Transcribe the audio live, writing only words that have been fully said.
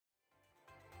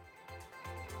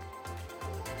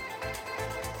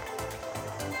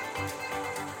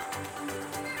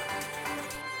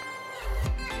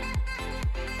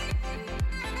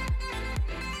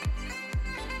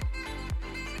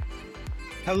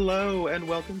Hello and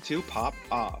welcome to Pop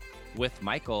Off With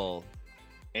Michael,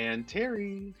 and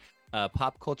Terry a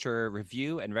pop culture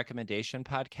review and recommendation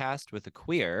podcast with a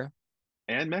queer.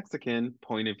 and Mexican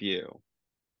point of view.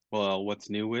 Well, what's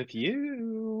new with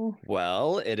you?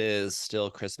 Well, it is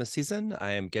still Christmas season.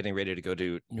 I am getting ready to go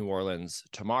to New Orleans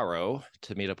tomorrow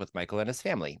to meet up with Michael and his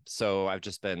family. So I've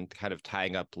just been kind of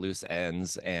tying up loose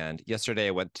ends. And yesterday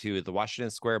I went to the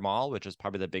Washington Square Mall, which is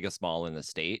probably the biggest mall in the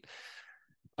state,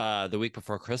 the week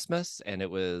before Christmas, and it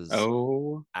was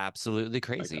Oh absolutely my God.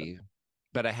 crazy.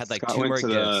 But I had like Scott two went more to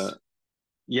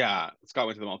gifts. Scott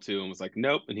went to the mall too and was like,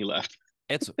 nope, and he left.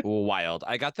 It's wild.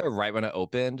 I got there right when it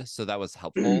opened, so that was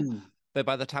helpful. But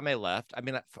by the time I left, I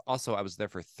mean, also I was there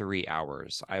for 3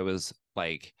 hours. I was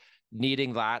like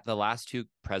needing the last two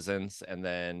presents, and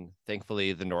then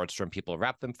thankfully the Nordstrom people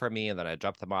wrapped them for me, and then I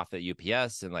dropped them off at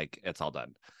UPS, and like it's all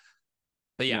done.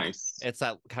 But yeah, Nice. it's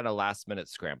that kind of last minute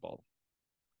scramble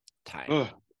time. Ugh.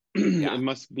 Yeah. It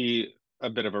must be a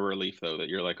bit of a relief though that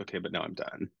you're like, okay, but now I'm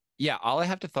done. Yeah, all I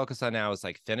have to focus on now is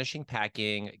like finishing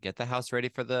packing, get the house ready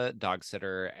for the dog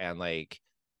sitter, and like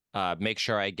make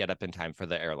sure I get up in time for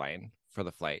the airline for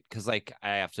the flight because like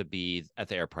I have to be at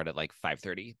the airport at like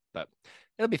 5:30, but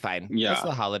it'll be fine. It's Yeah,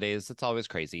 the holidays. It's always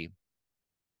crazy.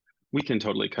 we can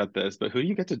totally cut this, but who do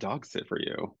you get to dog sit for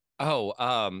you? Oh,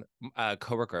 a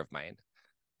coworker of mine.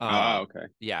 Ah, Uh, okay.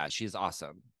 yeah, she's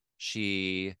awesome.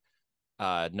 She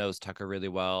knows Tucker really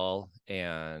well,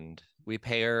 and we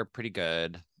pay her pretty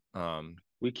good. Um,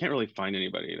 We can't really find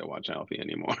anybody to watch Alfie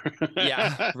anymore.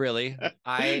 yeah, really.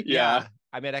 Yeah.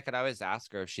 I mean, I could always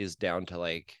ask her if she's down to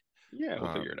like, Yeah,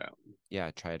 we'll figure it um, out.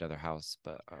 yeah, try another house,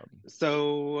 but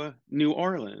So, New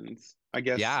Orleans. I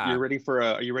guess you're yeah. ready for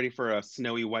a are you ready for a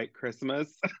snowy white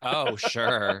Christmas? Oh,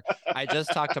 sure. I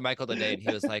just talked to Michael today and he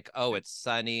was like, "Oh, it's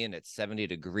sunny and it's 70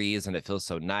 degrees and it feels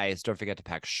so nice. Don't forget to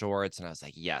pack shorts." And I was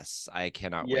like, "Yes, I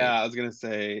cannot wait." Yeah, I was gonna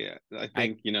say I I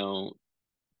think,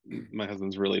 my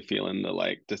husband's really feeling the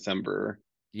like December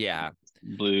yeah.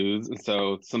 blues. And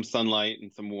so some sunlight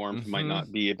and some warmth might Hmm.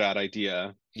 not be a bad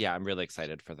idea. Yeah, I'm really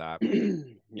excited for that.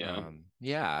 Yeah.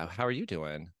 Yeah, how are you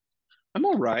doing? I'm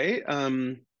all right.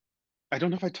 I don't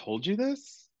know if I told you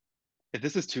this. If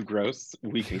this is too gross,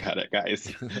 we can cut it,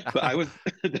 guys. But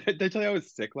did I tell you I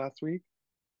was sick last week?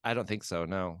 I don't think so.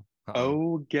 No.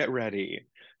 Oh, get ready.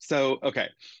 So, okay.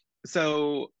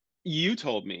 So you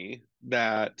told me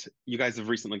that you guys have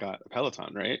recently got a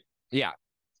Peloton, right? Yeah.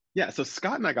 Yeah. So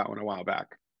Scott and I got one a while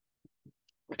back,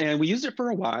 and we used it for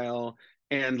a while.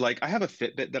 And like, I have a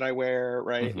Fitbit that I wear,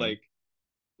 right? Hmm. Like,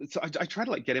 so I try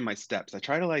to like get in my steps. I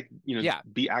try to like, Yeah.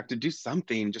 be active, do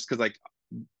something just because like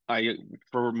I,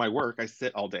 for my work, I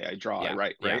sit all day, I draw, I Yeah.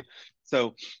 write, Yeah. right?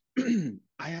 So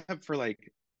I have for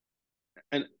like,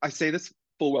 and I say this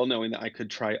full well knowing that I could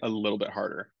try a little bit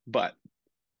harder, but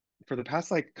for the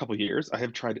past like couple years, I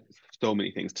have tried so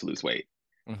many things to lose weight.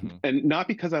 Hmm. And not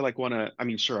because I like want to, I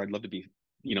mean, sure, I'd love to be,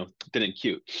 thin and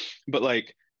cute, but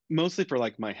like mostly for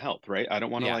like my health, right? I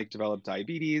don't want to Yeah. like develop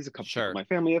diabetes. A couple people in Sure. my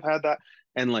family have had that.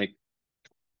 And like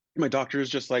my doctor is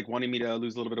just like wanting me to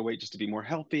lose a little bit of weight just to be more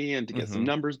healthy and to get some Hmm.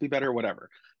 numbers be better, whatever.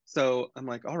 So I'm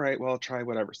like, all right, well, I'll try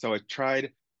whatever. So I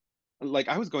tried, like,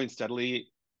 I was going steadily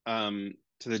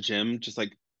to the gym, just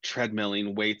like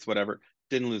treadmilling, weights, whatever.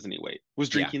 Didn't lose any weight. Was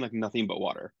Yeah. drinking like nothing but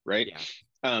water, right? Yeah.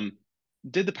 Um,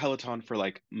 did the Peloton for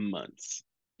like months.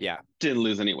 Yeah. Didn't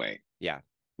lose any weight, Yeah.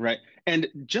 right? And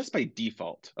just by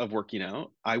default of working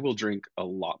out, I will drink a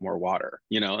lot more water,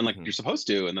 and like Hmm. you're supposed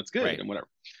to, and that's good Right. and whatever.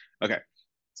 Okay.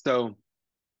 So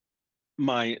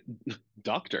my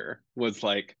doctor was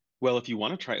like, well, if you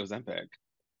want to try Ozempic,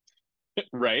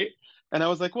 right? And I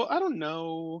was like, well, I don't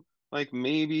know, like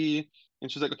maybe.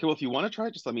 And she's like, okay, well, if you want to try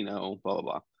it, just let me know, blah, blah,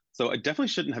 blah. So I definitely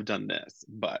shouldn't have done this,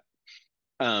 but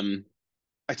um,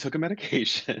 I took a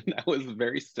medication that was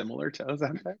very similar to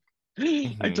Ozempic.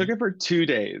 I took Hmm. it for 2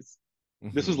 days.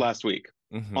 This was Hmm. last week.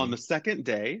 On Hmm. the second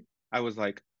day, I was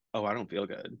like, oh, I don't feel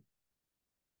good.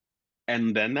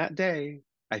 And then that day,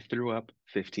 I threw up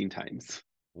 15 times.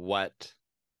 What?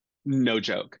 No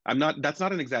joke. That's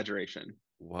not an exaggeration.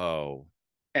 Whoa.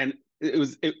 And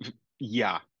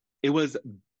yeah, it was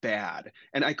bad.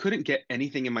 And I couldn't get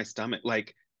anything in my stomach.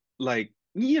 Like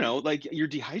you're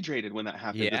dehydrated when that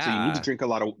happens. And so you need to Yeah. drink a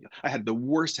lot of, I had the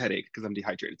worst headache because I'm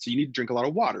dehydrated. So you need to drink a lot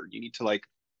of water. You need to like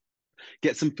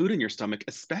get some food in your stomach,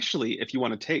 especially if you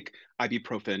want to take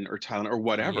ibuprofen or Tylenol or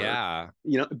whatever, Yeah.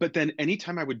 But then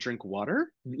anytime I would drink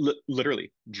water,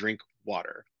 literally drink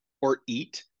water or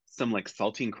eat some like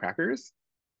saltine crackers,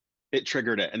 it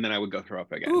triggered it. And then I would go throw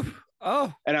up again. Oof.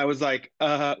 Oh. And I was like,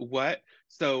 what?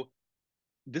 So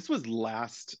this was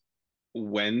last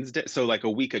Wednesday. So like a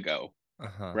week ago,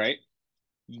 Uh-huh. right?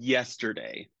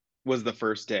 yesterday was the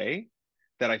first day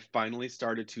that I finally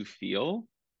started to feel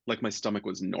like my stomach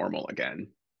was normal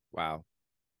again. Wow.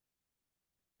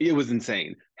 It was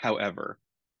insane. However,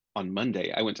 on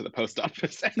Monday, I went to the post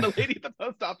office and the lady at the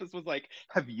post office was like,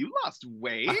 "Have you lost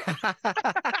weight?"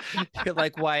 You're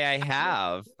like, why I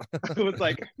have. I was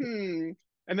like, hmm.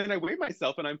 And then I weighed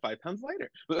myself and I'm 5 pounds lighter.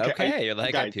 But okay, Okay, you're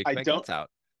like, I guys, puked my guts out.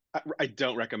 I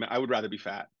don't recommend. I would rather be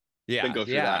fat than Yeah, go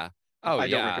through that. yeah. Oh I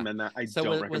don't yeah. recommend that. I So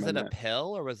don't was it recommend a that.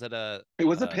 pill or was it a It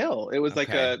was a pill. It was like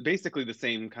okay, a basically the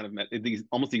same kind of these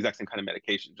almost the exact same kind of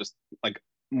medication, just like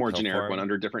more pill generic one form?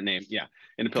 under a different name. Yeah,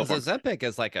 in a pill Because form. Ozempic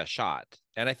is like a shot,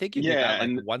 and I think you do that Yeah, like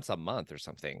and once a month or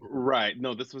something. right.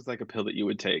 No, this was like a pill that you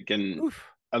would take, and Oof,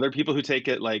 other people who take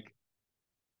it, like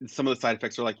some of the side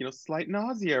effects are like slight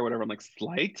nausea or whatever. I'm like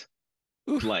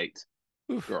oof, slight,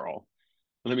 oof. girl.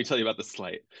 Let me tell you about the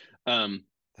slight. It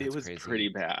That's was pretty crazy.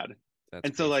 bad. That's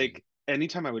And so crazy. like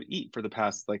anytime I would eat for the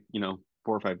past like,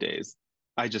 4 or 5 days,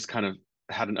 I just kind of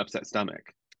had an upset stomach.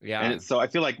 And Yeah. it's so I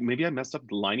feel like maybe I messed up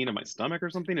the lining of my stomach or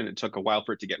something and it took a while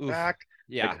for it to get Oof. back.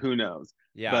 Like Yeah. who knows?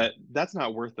 Yeah. But that's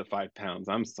not worth the 5 pounds.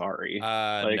 I'm sorry.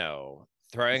 Like No.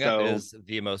 Throwing up so is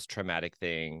the most traumatic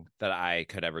thing that I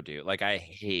could ever do. Like I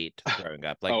hate throwing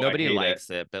up. Like oh, I nobody hate it. likes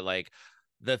it, but like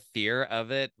the fear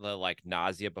of it, the like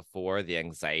nausea before, the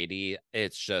anxiety,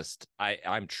 it's just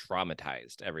I'm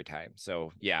traumatized every time.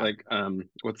 So yeah. Like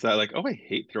what's that? Like, oh, I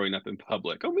hate throwing up in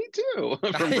public. Oh, me too,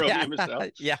 from Romeo Yeah. and Michelle.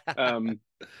 Yeah. Um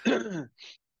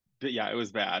but yeah, it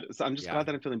was bad. So I'm just Yeah. glad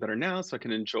that I'm feeling better now so I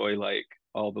can enjoy like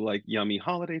all the like yummy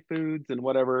holiday foods and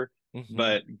whatever. Hmm.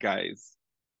 But guys,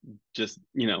 just,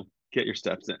 get your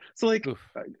steps in. So like Oof.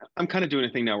 I'm kind of doing a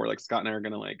thing now where like Scott and I are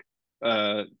gonna like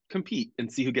compete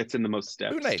and see who gets in the most Ooh,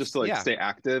 steps just nice. to like Yeah, stay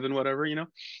active and whatever. And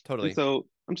totally. so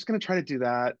I'm just gonna try to do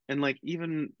that. And like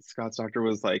even Scott's doctor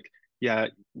was like, yeah,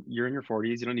 you're in your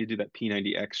 40s, you don't need to do that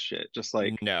P90X shit. Just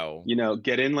like, No.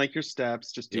 get in like your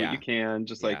steps, just do what you Yeah. can,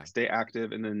 just like Yeah. stay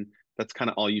active, and then that's kind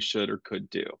of all you should or could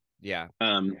do. Yeah.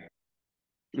 Um,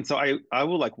 and so I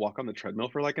will like walk on the treadmill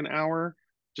for like an hour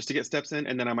just to get steps in,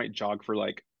 and then I might jog for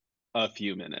like a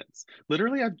few minutes.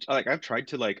 Literally, I've tried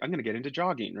to like I'm gonna get into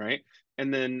jogging, right?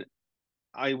 And then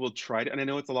I will try to, and I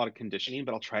know it's a lot of conditioning,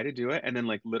 but I'll try to do it. And then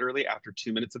like literally after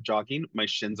 2 minutes of jogging, my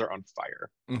shins are on fire.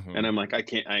 And Hmm. I'm like, I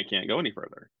can't go any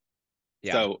further.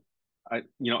 Yeah. So I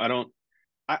don't,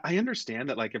 I understand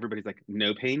that like everybody's like,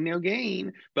 no pain, no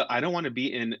gain, but I don't want to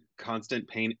be in constant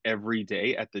pain every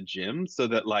day at the gym so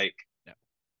that like No.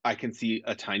 I can see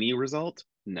a tiny result.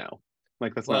 No,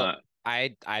 like that's Well, not,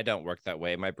 I don't work that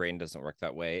way. My brain doesn't work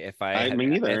that way. me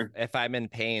neither. If I'm in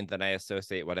pain, then I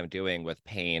associate what I'm doing with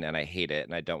pain and I hate it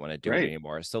and I don't want to do it Right.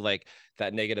 anymore. So like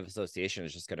that negative association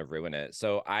is just going to ruin it.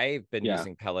 So I've been Yeah.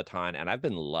 using Peloton and I've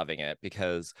been loving it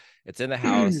because it's in the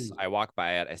house. I walk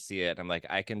by it, I see it, and I'm like,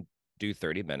 I can do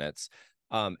 30 minutes.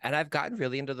 And I've gotten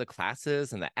really into the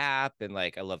classes and the app, and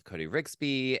like I love Cody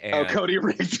Rigsby, Oh, and Cody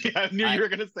Riggs. Yeah, I knew you I were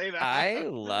going to say I that.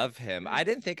 love him. I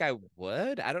didn't think I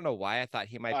would. I don't know why I thought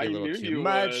he might be a I little knew too you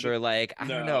much would. or like, I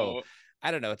don't know. No. I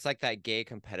don't know. It's like that gay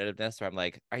competitiveness where I'm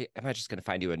like, am I just going to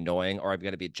find you annoying or I'm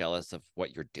going to be jealous of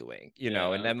what you're doing, And Yeah.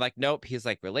 I'm like, nope, he's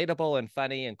like relatable and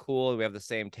funny and cool. We have the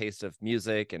same taste of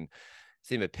music and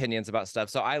same opinions about stuff.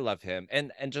 So I love him.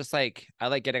 And just like I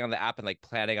like getting on the app and like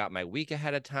planning out my week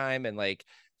ahead of time and like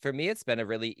for me it's been a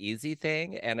really easy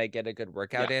thing and I get a good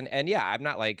workout Yeah. in. And yeah, I'm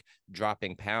not like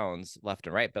dropping pounds left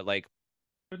and right, but like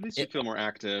At least you it, feel more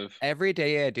active. every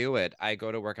day I do it, I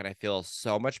go to work and I feel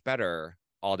so much better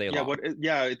all day Yeah, long.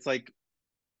 yeah, it's like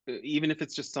even if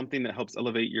it's just something that helps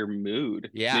elevate your mood.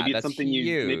 Yeah, that's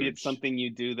Maybe it's huge. something you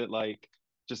do that like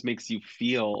just makes you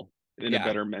feel in a Yeah.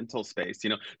 better mental space.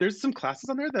 There's some classes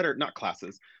on there that are not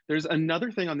classes. There's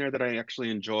another thing on there that I actually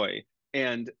enjoy.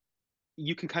 And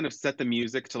you can kind of set the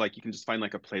music to like you can just find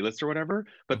like a playlist or whatever,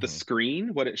 but the Hmm.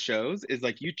 screen, what it shows is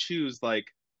like you choose like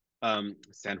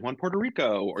San Juan, Puerto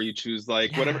Rico, or you choose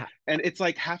like whatever. Yeah. And it's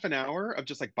like half an hour of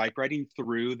just like bike riding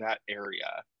through that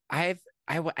area.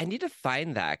 I need to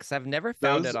find that because I've never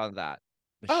found it Those on that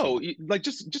Oh, machine. like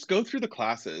just go through the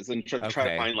classes and try to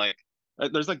Okay. find like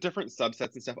there's like different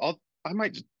subsets and stuff. I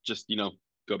might just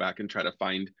go back and try to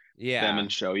find them Yeah.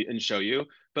 and show you.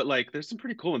 But like there's some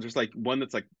pretty cool ones. There's like one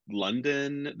that's like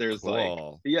London. There's like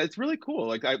Cool. yeah, it's really cool.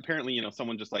 Like apparently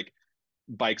someone just like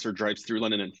bikes or drives through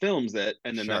London and films it,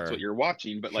 and then that's what Sure. you're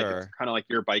watching. But like it's Sure. kind of like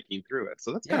you're biking through it,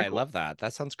 so that's Yeah, kind of I cool. love that.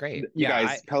 That sounds great. You Yeah,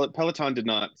 guys, I Peloton did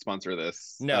not sponsor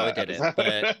this no, it didn't,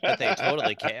 episode. but they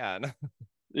totally can.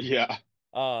 Yeah.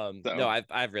 No, So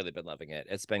I've really been loving it.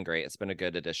 It's been great. It's been a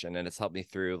good addition and it's helped me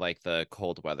through like the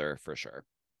cold weather for sure.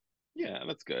 yeah,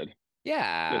 that's good. Good,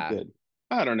 Yeah. good.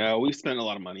 I don't know. We spent a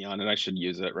lot of money on it. I should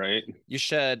use it, right? You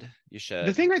The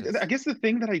should, thing I because guess the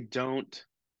thing that I don't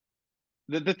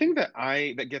the thing that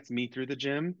gets me through the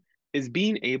gym is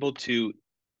being able to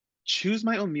choose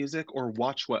my own music or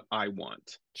watch what I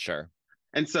want. sure.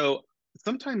 And so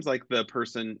sometimes like the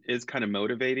person is kind of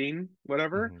motivating,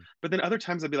 whatever, Hmm. but then other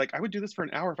times I'd be like, I would do this for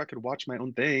an hour if I could watch my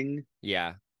own thing.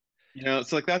 Yeah.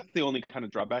 So like that's the only kind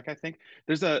of drawback I think.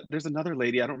 There's another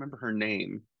lady, I don't remember her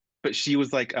name, but she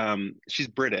was like she's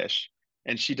British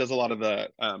and she does a lot of the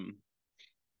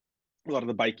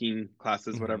biking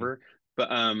classes, Hmm. whatever. But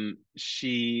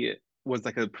she was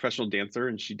like a professional dancer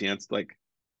and she danced like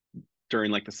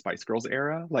during like the Spice Girls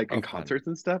era, like Oh, in fun. concerts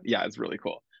and stuff. Yeah, it's really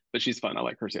cool. But she's fun. I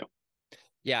like her too.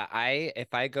 Yeah,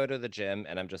 if I go to the gym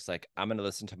and I'm just like, I'm gonna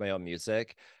listen to my own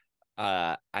music,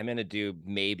 I'm gonna do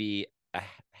maybe a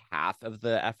half of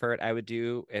the effort I would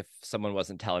do if someone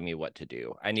wasn't telling me what to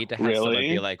do. I need to have someone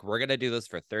be Really? like, we're gonna do this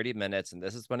for 30 minutes, and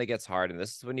this is when it gets hard, and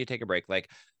this is when you take a break.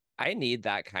 Like, I need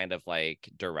that kind of like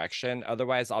direction.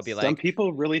 Otherwise, I'll be Some like,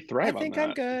 people really I thrive on think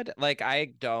I'm that. good. Like, I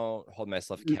don't hold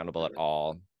myself accountable at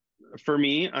all. For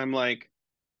me, I'm like,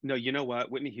 no, you know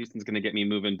what? Whitney Houston's going to get me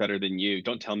moving better than you.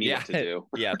 Don't tell me Yeah, what to do.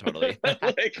 yeah, totally.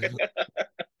 Like,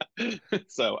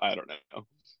 so I don't know.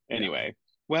 Yeah. Anyway,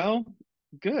 well,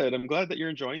 good. I'm glad that you're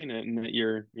enjoying it and that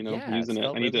you're, Yeah, using it's it.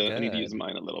 felt really I need to use good.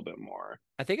 mine a little bit more.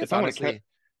 I think it's If I want to catch, honestly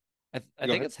I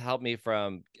go think ahead. it's helped me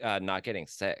from not getting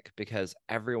sick because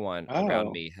everyone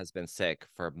around Oh, me has been sick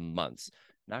for months.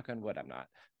 Knock on wood, I'm not.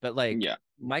 But like yeah.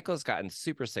 Michael's gotten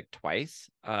super sick twice.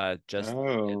 Just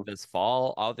Oh, this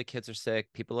fall, all the kids are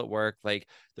sick. People at work, like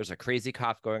there's a crazy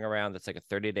cough going around that's like a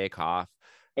 30-day cough.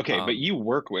 okay. But Um, you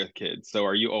work with kids, so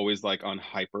are you always like on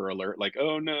hyper alert? Like,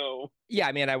 oh no. yeah,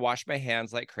 I mean, I wash my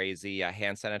hands like crazy. I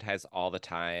hand sanitize all the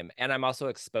time, and I'm also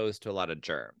exposed to a lot of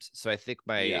germs. So I think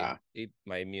Yeah,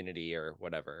 my immunity or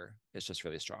whatever is just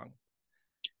really strong.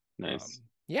 nice.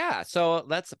 Yeah, so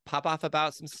let's pop off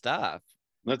about some stuff.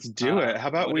 Let's do it. How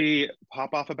about What did, we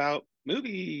pop off about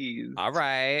movies? all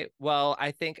right. Well,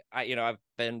 I think I've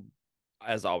been,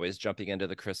 as always, jumping into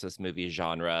the Christmas movie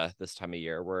genre this time of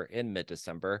year. We're in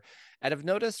mid-December, and I've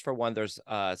noticed for one, there's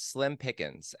slim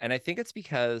pickings, and I think it's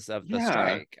because of the Yeah,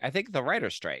 strike. I think the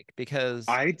writer's strike,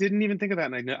 because I didn't even think of that,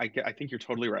 and I know I think you're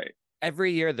totally right.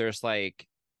 every year there's like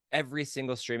every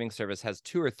single streaming service has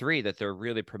two or three that they're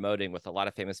really promoting with a lot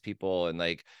of famous people and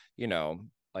like, you know,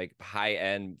 like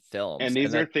high-end films. And And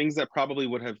these are that things that probably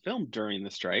would have filmed during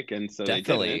the strike, and so they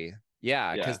didn't. definitely,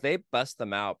 yeah, because Yeah. they bust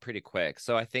them out pretty quick.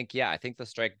 So I think, yeah, I think the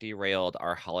strike derailed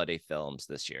our holiday films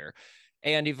this year.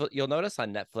 And you'll notice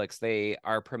on Netflix, they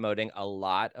are promoting a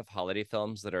lot of holiday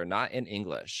films that are not in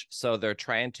English. So they're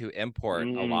trying to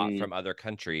import a lot Mm, from other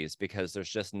countries because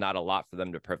there's just not a lot for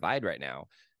them to provide right now.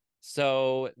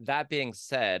 So that being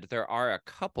said, there are a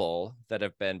couple that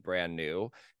have been brand new,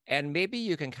 and maybe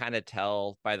you can kind of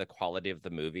tell by the quality of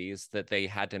the movies that they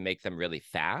had to make them really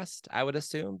fast, I would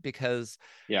assume, because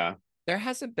yeah. there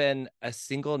hasn't been a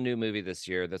single new movie this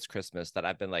year that's Christmas that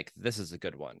I've been like, this is a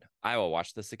good one. I will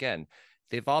watch this again.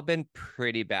 They've all been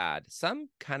pretty bad. Some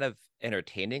kind of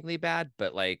entertainingly bad,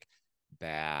 but like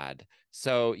bad.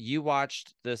 So you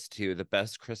watched this too, The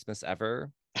Best Christmas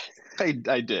Ever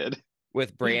I did.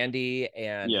 with Brandy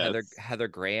and Yes. Heather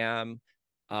Graham,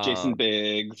 Jason um,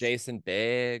 Biggs, Jason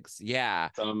Biggs. Yeah.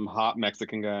 some hot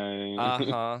Mexican guy.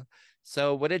 Uh-huh.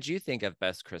 So what did you think of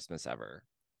Best Christmas Ever?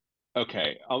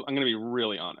 Okay, I'm gonna be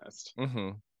really honest.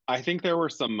 Mm-hmm. I think there were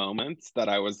some moments that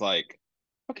I was like,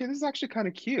 okay, this is actually kind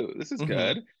of cute. This is Mm-hmm.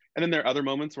 good. And then there are other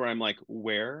moments where I'm like,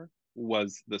 where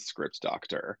was the script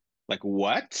doctor? Like,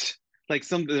 what? Like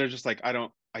some they're just like, I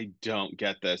don't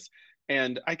get this.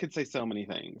 And I could say so many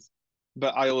things,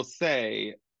 but I will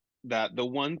say that the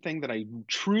one thing that I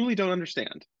truly don't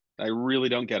understand, I really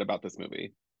don't get about this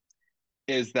movie,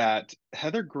 is that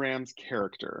Heather Graham's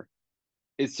character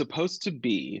is supposed to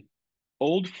be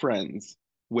old friends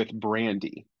with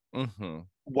Brandy Mm-hmm.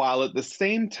 while at the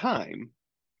same time,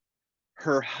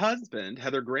 her husband,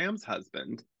 Heather Graham's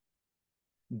husband,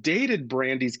 dated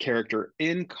Brandy's character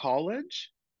in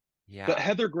college, but Yeah.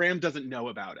 Heather Graham doesn't know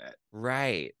about it.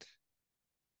 Right.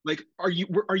 Like, are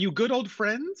you good old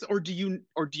friends, or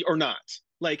or not?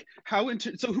 Like, how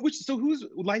into so whose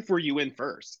life were you in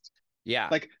first? Yeah.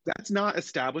 Like, that's not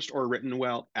established or written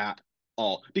well at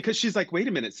all. Because she's like, wait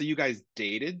a minute, so you guys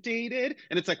dated,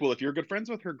 and it's like, well, if you're good friends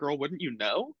with her, girl, wouldn't you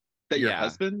know that your Yeah.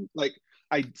 husband like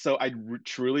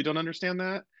truly don't understand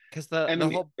that. Because And the then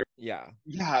the whole yeah.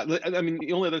 Yeah, I mean,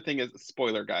 the only other thing is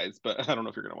spoiler, guys, but I don't know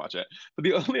if you're gonna watch it. But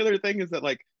the only other thing is that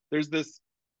like there's this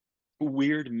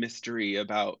weird mystery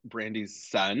about Brandy's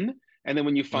son, and then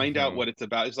when you find out Mm-hmm. what it's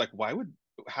about, it's like,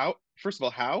 how, first of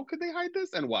all, how could they hide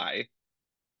this and why?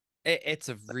 It's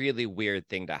a really weird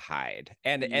thing to hide.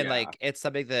 And Yeah. like it's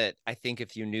something that I think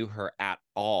if you knew her at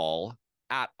all.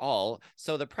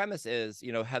 So the premise is,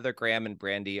 Heather Graham and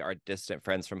Brandy are distant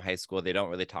friends from high school. They don't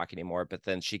really talk anymore, but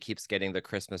then she keeps getting the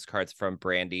Christmas cards from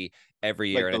Brandy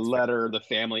every year, Like and the it's letter, the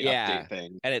family yeah. update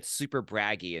thing. And it's super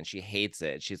braggy and she hates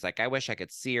it. She's like, I wish I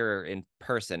could see her in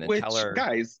person and tell Which, her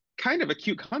guys, kind of a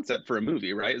cute concept for a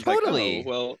movie, right? It's like, oh, totally.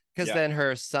 well, Because yeah, then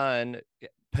her son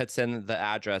puts in the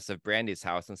address of Brandy's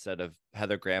house instead of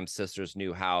Heather Graham's sister's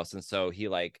new house. And so he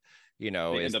like, they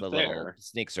is end up the little there.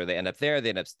 sneakster. They end up there. They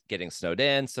end up getting snowed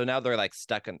in. So now they're like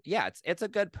stuck in. Yeah, it's a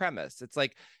good premise. It's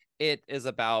like it is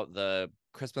about the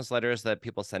Christmas letters that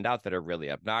people send out that are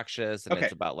really obnoxious, and it's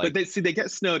Okay. about But like they see they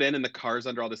get snowed in and the car's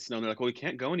under all the snow. And they're like, well, we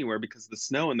can't go anywhere because of the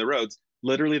snow and the roads.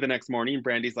 Literally the next morning,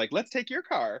 Brandy's like, let's take your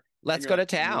car. And let's you're go like,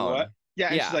 to what? town. Yeah.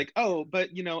 And she's Yeah. like, oh, but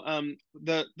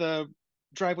the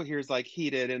driveway here is like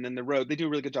heated and then the road, they do a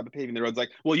really good job of paving the roads.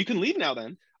 Like, well, you can leave now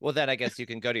then. Well, then I guess you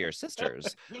can go to your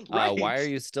sister's. Right. Why are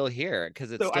you still here?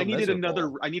 Because it's So still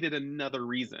miserable. I needed another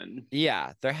reason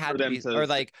Yeah, there for had to them be, to or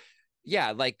like,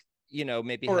 yeah, like,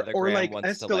 maybe Heather or Graham like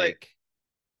wants to escalate. Like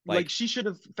like, she should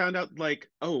have found out like,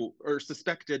 oh, or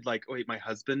suspected like, oh wait, my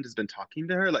husband has been talking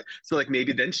to her, like, so like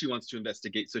maybe then she wants to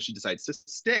investigate, so she decides to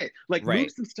stay, like move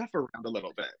right. some stuff around a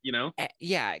little bit, you know.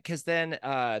 Yeah, because then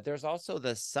there's also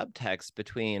the subtext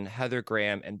between Heather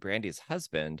Graham and Brandy's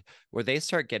husband where they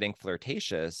start getting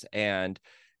flirtatious and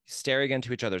staring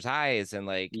into each other's eyes and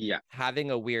like Yeah, having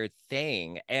a weird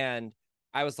thing. And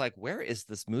I was like, where is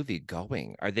this movie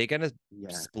going? Are they going to yeah.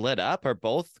 split up? Are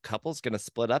both couples going to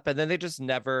split up? And then they just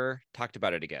never talked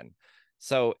about it again.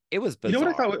 So it was You know what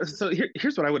I bizarre. thought, so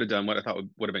here's what I would have done, what I thought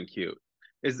would have been cute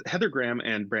is Heather Graham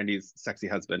and Brandy's sexy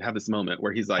husband have this moment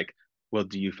where he's like, well,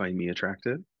 do you find me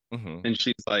attractive? Hmm. And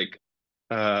she's like,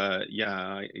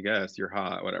 yeah, I guess you're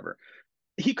hot, whatever.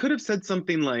 He could have said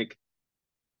something like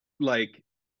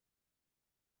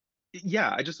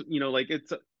yeah, I just, like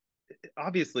it's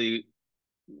obviously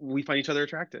we find each other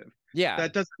attractive. Yeah,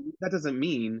 That doesn't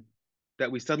mean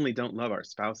that we suddenly don't love our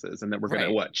spouses and that we're gonna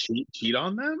right, what, cheat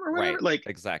on them or whatever. right, Like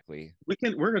exactly.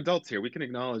 we're adults here. We can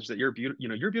acknowledge that you're beautiful,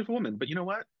 you're a beautiful woman, but you know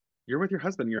what? You're with your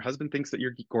husband. Your husband thinks that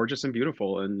you're gorgeous and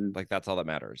beautiful Like that's all that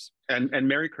matters. and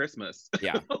Merry Christmas.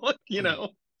 Yeah. Like, you know.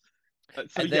 So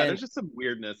And yeah, then there's just some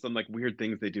weirdness, some like weird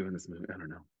things they do in this movie. I don't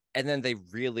know. and then they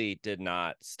really did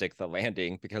not stick the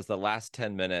landing because the last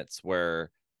 10 minutes were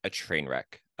a train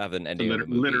wreck of an ending of the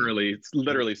movie.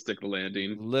 Literally stick the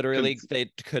landing. Con- Literally, they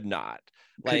could not.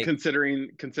 Like, considering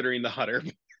the hot air.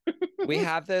 we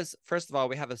have this, first of all,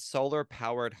 we have a solar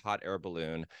powered hot air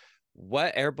balloon.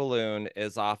 What air balloon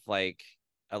is off like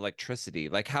electricity?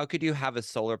 Like, how could you have a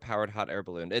solar powered hot air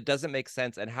balloon? It doesn't make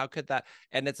sense. And how could that?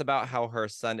 And it's about how her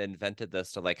son invented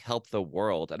this to like help the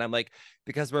world. And I'm like,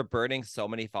 because we're burning so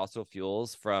many fossil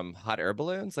fuels from hot air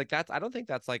balloons, like I don't think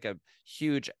that's like a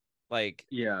huge like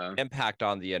Yeah. impact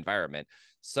on the environment.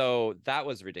 So that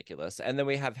was ridiculous. And then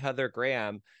we have Heather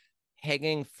Graham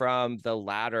hanging from the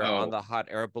ladder on Oh, the hot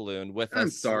air balloon with a I'm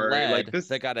sorry. Like sled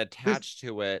that got this attached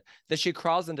to it that she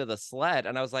crawls into the sled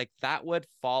and I was like that would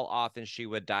fall off and she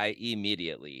would die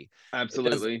immediately. It does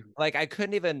absolutely. like I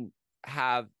couldn't even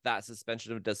have that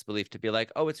suspension of disbelief to be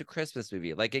like, oh, it's a Christmas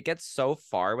movie. Like it gets so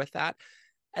far with that.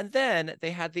 And then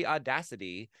they had the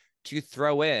audacity to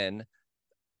throw in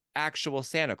actual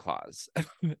Santa Claus.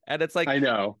 And it's like, I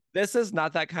know. this is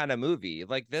not that kind of movie.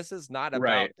 Like, this is not about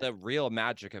Right. the real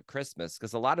magic of Christmas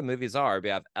because a lot of movies are. We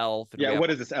have Elf and Yeah, we have,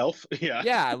 what is this, Elf? Yeah.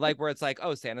 yeah, like where it's like,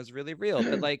 oh, Santa's really real.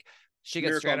 But like, she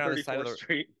gets Miracle on stranded on the side of 34th the,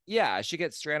 Street yeah, she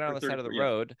gets stranded on or the side of the 34. Yeah.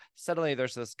 road. Suddenly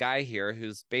there's this guy here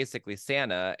who's basically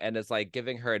Santa and is like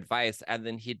giving her advice. And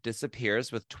then he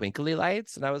disappears with twinkly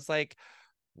lights. And I was like,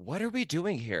 what are we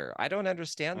doing here? I don't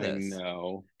understand I this.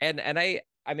 know. And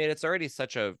I mean, it's already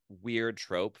such a weird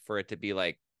trope for it to be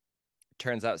like,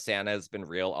 turns out Santa has been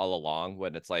real all along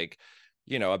when it's like,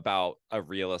 about a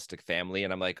realistic family.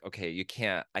 And I'm like, okay,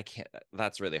 I can't,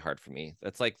 that's really hard for me.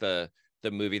 It's like the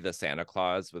movie The Santa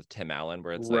Claus with Tim Allen,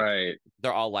 where it's like, Right.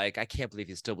 they're all like, I can't believe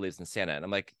he still believes in Santa. And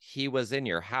I'm like, he was in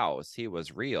your house. He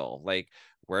was real. Like,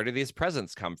 where do these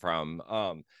presents come from?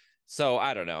 So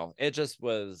I don't know. It just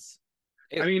was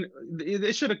I it mean,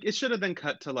 it should have then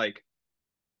cut to like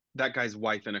that guy's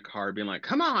wife in a car being like,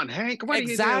 "Come on, Hank, what are you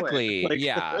doing?" exactly. Like,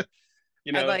 Yeah.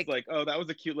 And it's like like, "Oh, that was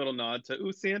a cute little nod to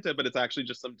ooh Santa," but it's actually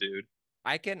just some dude.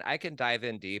 I can dive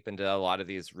in deep into a lot of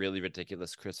these really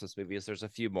ridiculous Christmas movies. There's a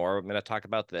few more I'm going to talk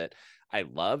about that I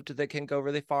loved that can go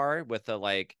really far with the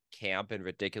like camp and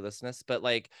ridiculousness, but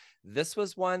like this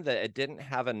was one that it didn't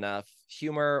have enough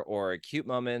humor or cute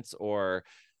moments or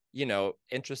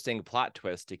interesting plot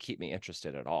twist to keep me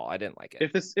interested at all. I didn't like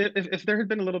it. If there had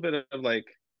been a little bit of like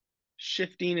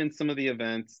shifting in some of the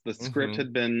events, the script Hmm.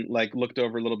 had been like looked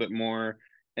over a little bit more,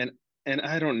 and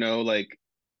I don't know, like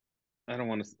I don't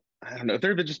want to, I don't know, if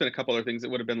there had just been a couple other things,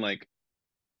 it would have been like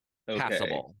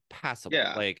okay, Passable,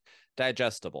 yeah, like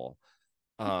digestible.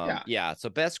 yeah. Yeah, so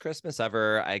best Christmas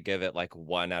ever, I give it like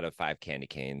 1 out of 5 candy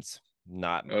canes.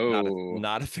 Oh,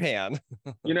 Not a fan.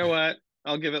 you know what?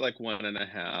 I'll give it like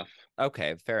 1.5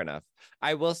 Okay, fair enough.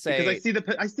 I will because say, I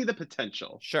see the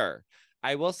potential. sure.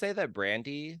 I will say that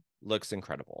Brandy looks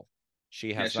incredible.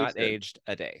 She Yeah, has she looks not good. aged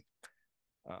a day.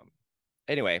 Um,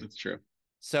 anyway, That's true.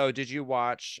 so did you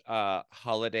watch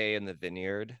Holiday in the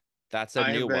Vineyard? That's a I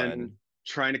new have been one.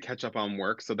 trying to catch up on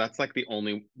work, so that's like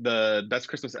the best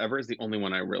Christmas ever is the only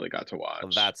one I really got to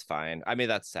Well, watch. that's fine. I mean,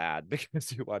 that's sad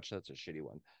because you watched such a shitty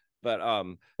one. But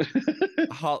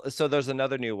so there's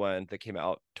another new one that came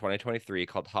out 2023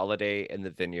 called Holiday in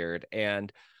the Vineyard,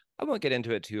 and I won't get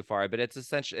into it too far, but it's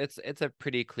essentially it's a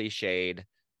pretty cliched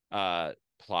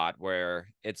plot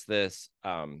where it's this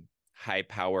high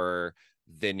power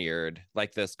vineyard,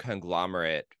 like this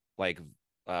conglomerate, like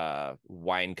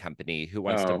wine company who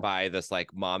wants to Oh, buy this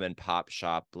like mom and pop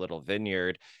shop little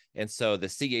vineyard. And so the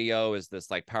CEO is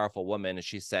this like powerful woman, and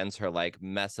she sends her like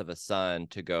mess of a son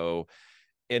to go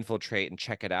infiltrate and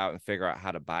check it out and figure out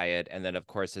how to buy it. And then, of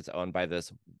course, it's owned by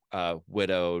this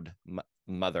widowed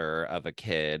mother of a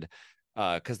kid,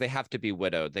 because they have to be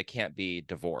widowed. They can't be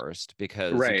divorced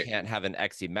because you right. can't have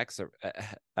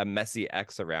a messy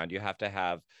ex around. You have to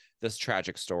have this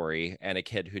tragic story and a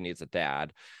kid who needs a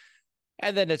dad.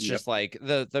 And then it's Yep. just like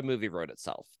the movie wrote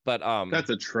itself. But That's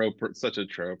a trope, such a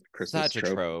trope, Christmas such a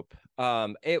trope. trope.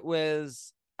 It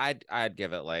was I'd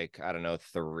give it like, I don't know,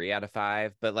 3 out of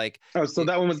 5, but like Oh, so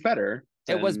that one was better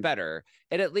it was than, better.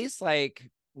 It at least like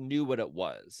knew what it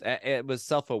was. It was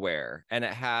self-aware, and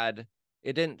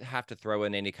it didn't have to throw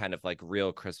in any kind of like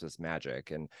real Christmas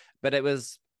magic. And but it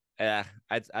was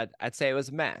I'd say it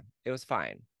was meh. It was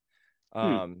fine.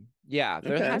 hmm, Yeah,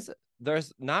 okay.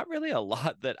 there's not really a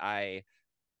lot that I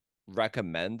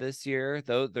recommend this year.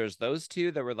 Though there's those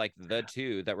two that were like the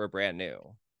two that were brand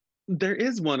new. There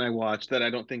is one I watched that I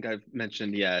don't think I've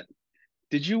mentioned yet.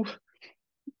 Did you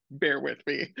bear with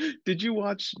me? Did you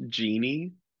watch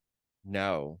Genie?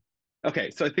 No.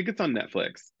 Okay, so I think it's on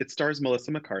Netflix. It stars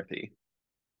Melissa McCarthy.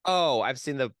 Oh, I've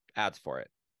seen the ads for it.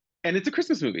 And it's a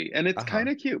Christmas movie and it's Uh-huh. kind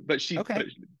of cute, but Okay.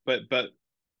 but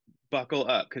buckle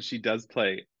up because she does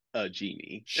play a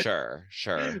genie. Sure,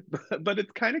 sure. But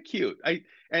it's kind of cute. I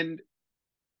and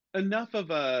enough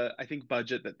of a I think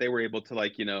budget that they were able to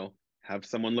like, have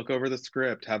someone look over the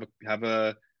script, have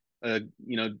a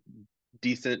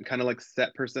decent kind of like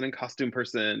set person and costume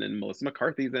person and Melissa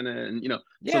McCarthy's in it and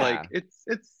so like Yeah.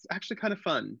 it's actually kind of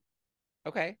fun.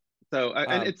 Okay. So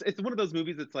and Um, it's one of those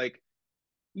movies that's like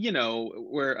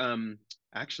where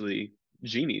actually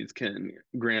genies can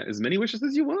grant as many wishes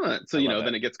as you want. So I love it.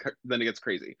 then it gets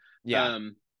crazy. Yeah,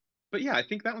 Um, but yeah, I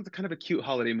think that one's a kind of a cute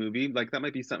holiday movie. Like that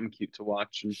might be something cute to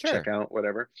watch and check sure. out,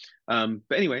 whatever.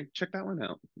 But anyway, check that one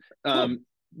out. Cool.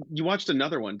 You watched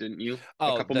another one, didn't you? A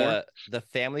Oh, couple more? the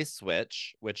Family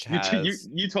Switch, which You has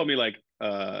you told me like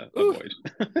ooh, avoid.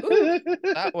 ooh,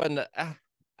 that one.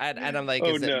 And I'm like, Oh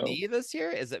is it no. me this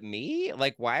year? Is it me?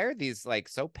 Like, why are these like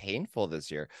so painful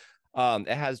this year? It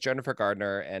has Jennifer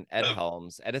Gardner and Ed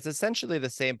Helms, and it's essentially the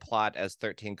same plot as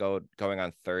 13 going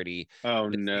on 30, Oh but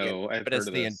no, I've but heard it's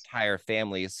of the this. entire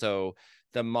family. So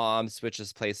the mom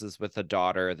switches places with the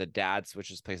daughter, the dad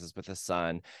switches places with the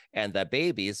son, and the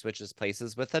baby switches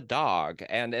places with the dog.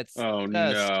 And it's Oh just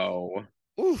no.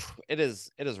 oof, it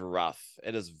is rough.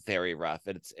 It is very rough.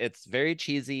 It's very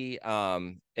cheesy.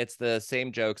 It's the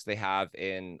same jokes they have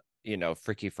in,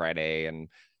 Freaky Friday, and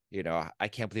I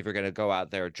can't believe you're gonna go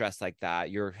out there dressed like that.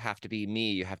 You have to be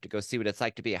me. You have to go see what it's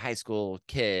like to be a high school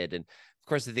kid. And of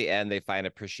course, at the end, they find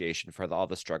appreciation for all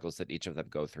the struggles that each of them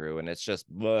go through. And it's just,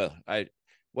 ugh, I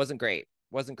wasn't great.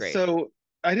 Wasn't great. So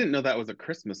I didn't know that was a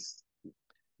Christmas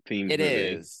themed It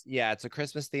movie. is. Yeah, it's a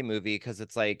Christmas theme movie because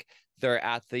it's like they're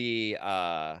at the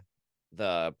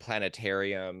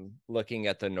planetarium looking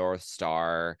at the North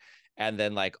Star, and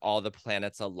then like all the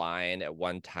planets align at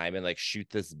one time and like shoot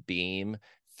this beam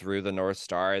through the North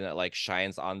Star, and it like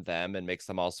shines on them and makes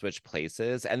them all switch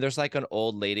places. And there's like an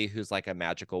old lady who's like a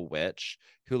magical witch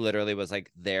who literally was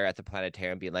like there at the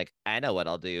planetarium being like, I know what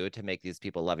I'll do to make these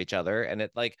people love each other. And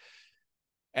it like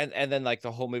and then like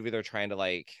the whole movie they're trying to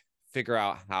like figure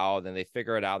out how, then they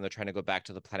figure it out and they're trying to go back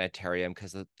to the planetarium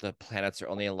because the planets are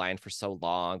only aligned for so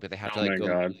long, but they have to Oh like my go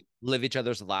God. live each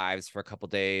other's lives for a couple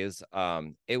days.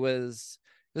 It was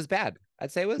bad.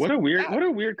 I'd say it was What a weird, bad. what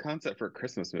a weird concept for a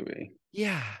Christmas movie.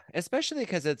 Yeah, especially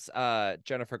because it's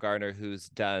Jennifer Garner who's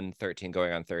done 13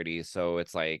 going on 30. So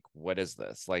it's like, what is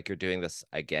this? Like you're doing this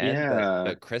again, but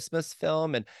Yeah. a Christmas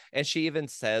film and she even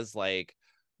says like,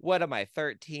 what am I,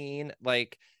 13?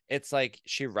 Like it's like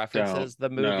she Don't. references the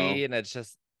movie No. and it's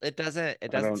just it I doesn't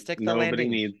don't. stick the Nobody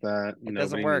landing. needs that. It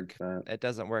doesn't Nobody needs work. that. It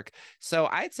doesn't work. So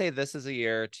I'd say this is a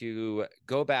year to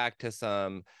go back to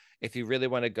some, if you really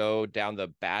want to go down the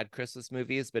bad Christmas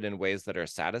movies, but in ways that are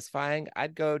satisfying,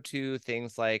 I'd go to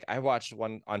things like I watched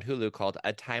one on Hulu called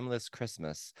A Timeless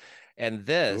Christmas. And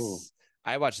Oh.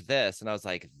 I watched this and I was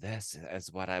like, this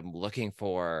is what I'm looking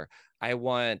for. Oh. I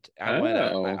want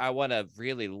a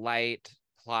really light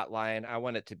plot line. I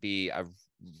want it to be a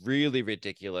really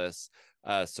ridiculous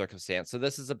circumstance. So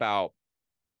this is about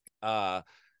uh,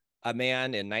 a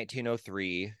man in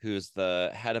 1903 who's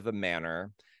the head of a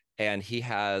manor, and he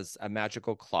has a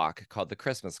magical clock called the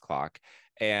Christmas clock.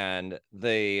 And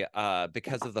the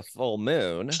because of the full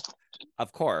moon,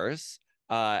 of course,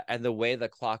 and the way the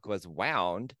clock was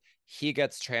wound, he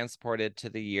gets transported to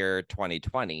the year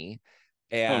 2020,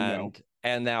 Oh no.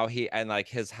 and now he and like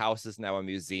his house is now a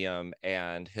museum,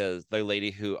 and his the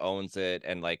lady who owns it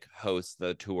and like hosts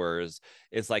the tours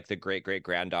is like the great great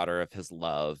granddaughter of his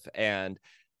love. And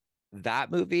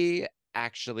that movie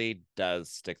actually does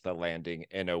stick the landing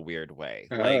in a weird way.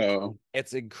 Like Oh.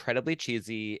 it's incredibly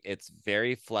cheesy, it's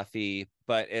very fluffy,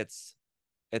 but it's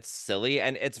silly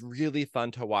and it's really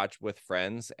fun to watch with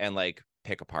friends and like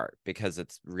pick apart because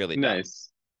it's really dumb. Nice.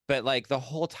 But like the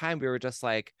whole time we were just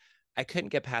like, I couldn't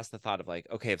get past the thought of like,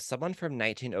 okay, if someone from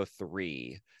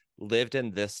 1903 lived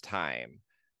in this time,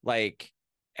 like,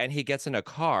 and he gets in a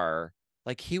car,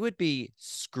 like he would be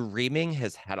screaming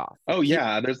his head off. Oh He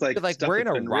yeah. There's like like, stuff we're in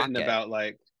that's a been written rocket. about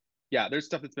like, yeah. There's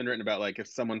stuff that's been written about like if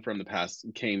someone from the past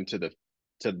came to the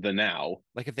now,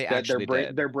 Like if they that actually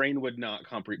did, their brain would not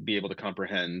be able to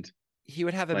comprehend. he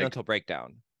would have a Like mental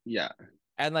breakdown. yeah,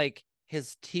 And like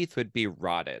his teeth would be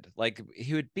rotted. Like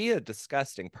he would be a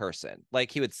disgusting person.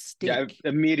 Like he would yeah. stink.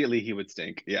 Immediately he would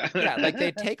stink. Yeah. Yeah, like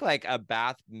they take like a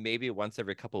bath maybe once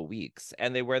every couple weeks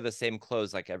and they wear the same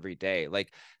clothes like every day.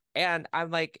 Like, and I'm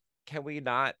like, can we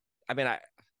not? I mean,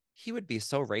 he would be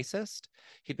so racist.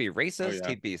 He'd be Oh racist, yeah.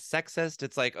 he'd be sexist.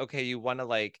 It's like, okay, you want to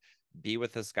like be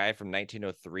with this guy from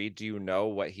 1903. Do you know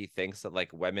what he thinks that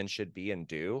like women should be and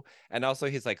do? And also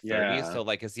he's like 30, Yeah. so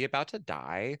like is he about to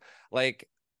die? Like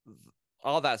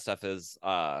all that stuff is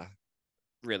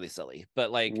really silly.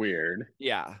 But like Weird.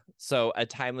 yeah. So A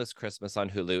Timeless Christmas on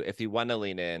Hulu. If you want to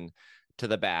lean in to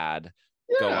the bad,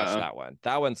 go watch Yeah. that one.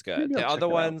 That one's good. Maybe I'll The check other it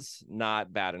out. one's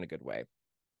not bad in a good way.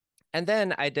 And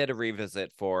then I did a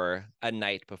revisit for A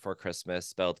Night Before Christmas,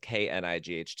 spelled Knight,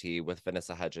 with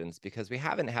Vanessa Hudgens, because we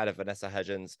haven't had a Vanessa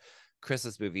Hudgens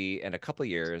Christmas movie in a couple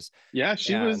years. Yeah,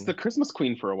 she was the And Christmas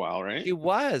queen for a while, right? she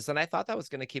was, and I thought that was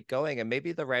going to keep going, and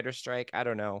maybe the writer's strike, I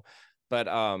don't know. But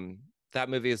that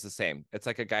movie is the same. It's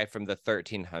like a guy from the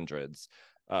 1300s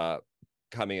uh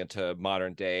coming into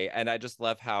modern day, and I just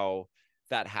love how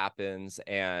that happens.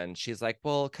 And she's like,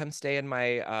 well, come stay in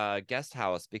my guest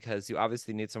house because you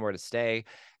obviously need somewhere to stay.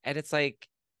 And it's like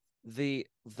the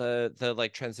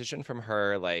like transition from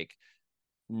her like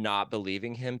not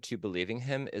believing him to believing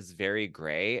him is very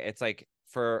gray. It's like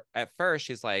for at first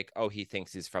she's like, "Oh, he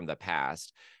thinks he's from the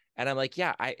past." And I'm like,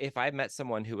 "Yeah, I if I met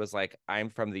someone who was like, I'm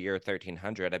from the year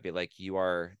 1300, I'd be like, you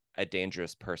are a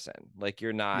dangerous person. Like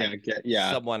you're not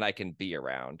Yeah. someone I can be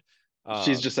around."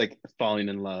 She's Um just like falling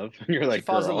in love. You're she like,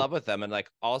 falls in love girl. with them and like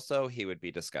also he would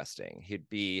be disgusting. He'd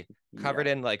be covered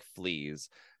Yeah. in like fleas.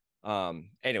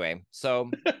 Anyway, so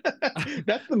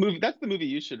That's the movie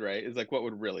you should write, is like what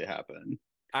would really happen.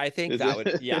 I think Is that would,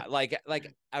 it yeah, like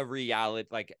a reality,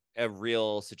 like a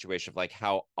real situation of like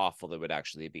how awful it would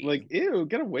actually like, be. ew,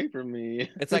 get away from me.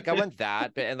 It's like I want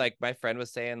that, but and like my friend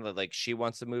was saying that like she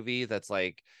wants a movie that's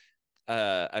like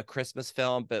a Christmas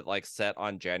film, but like set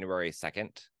on January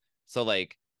 2nd. So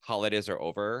like holidays are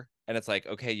over, and it's like,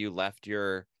 okay, you left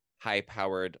your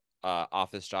high-powered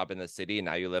office job in the city, and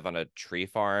now you live on a tree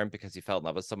farm because you fell in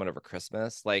love with someone over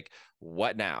Christmas. Like,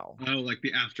 what now? Oh, like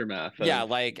the aftermath Yeah, of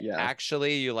like yeah.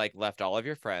 actually you like left all of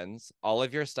your friends, all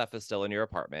of your stuff is still in your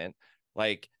apartment.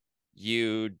 Like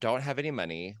you don't have any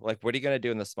money. Like what are you going to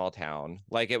do in the small town?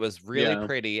 Like it was really Yeah.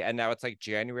 pretty and now it's like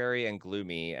January and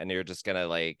gloomy and you're just going to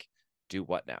like do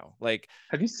what now? Like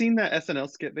Have you seen that SNL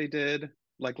skit they did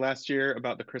like last year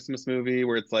about the Christmas movie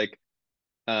where it's like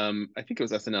I think it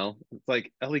was SNL. It's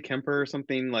like Ellie Kemper or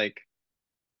something, like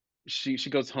she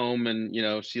goes home and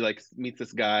she like meets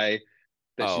this guy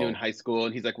that she knew in Oh, high school,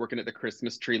 and he's like working at the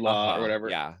Christmas tree law or uh-huh. whatever.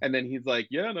 Yeah. And then he's like,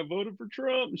 "Yeah, and I voted for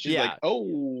Trump." And she's like, Yeah.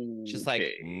 "Oh, She's like,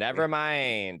 okay, never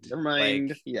mind. never Like,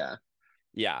 mind. Yeah,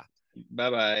 yeah. bye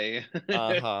bye."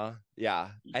 Uh-huh. Yeah.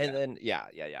 And Yeah,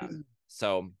 then yeah.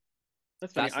 So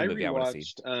that's funny. that's the movie I want to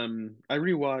see. I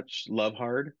rewatched Love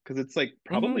Hard because it's like Mm-hmm.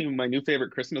 probably my new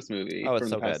favorite Christmas movie Oh, it's from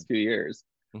the so past good. few years.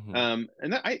 Mm-hmm.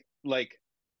 And that I like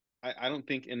I don't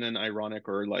think in an ironic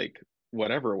or like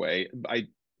whatever way.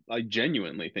 I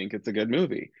genuinely think it's a good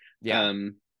movie. Yeah.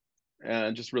 Um,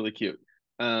 just really cute.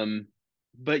 Um,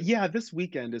 but yeah, this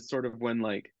weekend is sort of when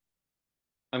like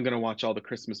I'm gonna watch all the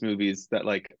Christmas movies that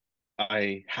like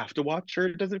I have to watch, or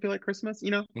it doesn't feel like Christmas,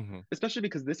 you know? Mm-hmm. Especially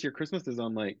because this year Christmas is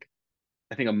on like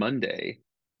I think a Monday,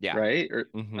 Yeah. right? Or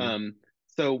Mm-hmm. um,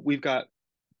 so we've got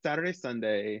Saturday,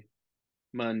 Sunday,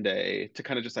 Monday to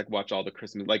kind of just like watch all the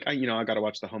Christmas. Like I got to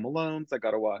watch the Home Alones. I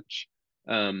got to watch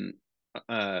um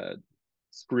uh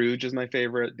Scrooge is my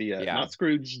favorite. The Yeah. not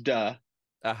Scrooge, duh,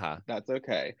 Uh-huh. that's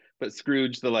okay. But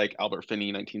Scrooge, the like Albert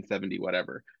Finney 1970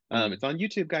 whatever. Mm. It's on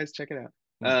YouTube, guys, check it out.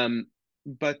 Mm.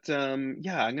 But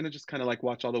yeah, I'm gonna just kind of like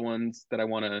watch all the ones that I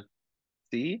want to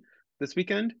see this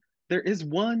weekend. There is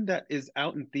one that is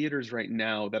out in theaters right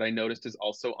now that I noticed is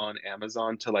also on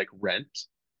Amazon to like rent,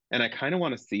 and I kind of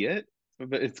want to see it,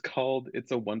 but it's called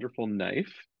It's a Wonderful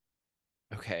Knife.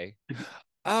 Okay. So,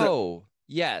 Oh,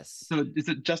 yes. so is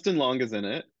it Justin Long is in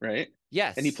it, right? And he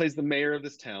Yes. plays the mayor of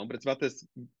this town, but it's about this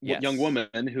young Yes.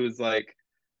 woman who's like,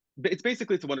 it's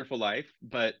basically It's a Wonderful Life,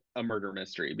 but a murder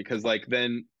mystery because like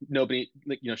then nobody,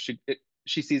 like,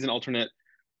 she sees an alternate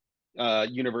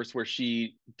universe where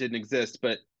she didn't exist,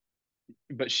 but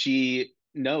she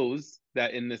knows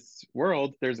that in this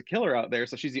world there's a killer out there,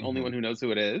 so she's the only Mm-hmm. one who knows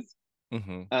who it is.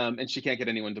 Mm-hmm. And she can't get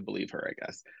anyone to believe her, I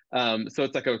guess. So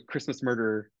it's like a Christmas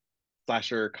murder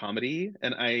slasher comedy,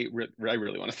 and I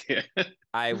really want to see it.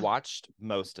 I watched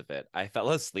most of it. I fell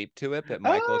asleep to it, but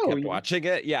Michael Oh, kept watching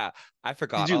it. Yeah, I did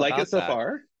forgot you all like it about so that.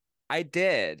 far? I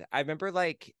did. I remember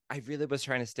like I really was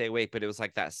trying to stay awake, but it was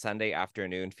like that Sunday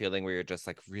afternoon feeling where you're just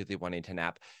like really wanting to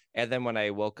nap. And then when I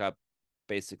woke up,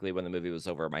 basically when the movie was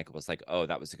over, Michael was like, "Oh,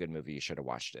 that was a good movie. You should have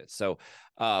watched it." So,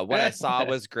 what I saw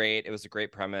was great. It was a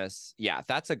great premise. Yeah,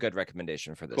 that's a good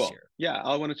recommendation for this Cool. year. Yeah,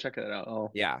 I'll want to check it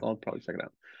out. Yeah, I'll probably check it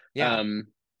out. yeah. Um,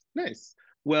 nice.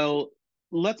 Well,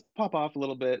 let's pop off a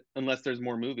little bit, unless there's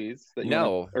more movies that you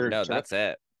want to, No, or no, talk about. that's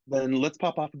it. Then let's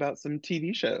pop off about some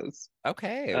TV shows.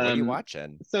 Okay, what are you Um,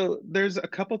 watching? so there's a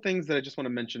couple things that I just want to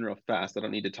mention real fast. I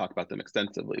don't need to talk about them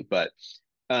extensively, but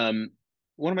um,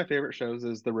 one of my favorite shows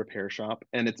is The Repair Shop,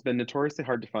 and it's been notoriously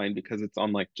hard to find because it's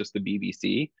on like just the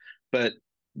BBC. But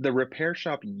the Repair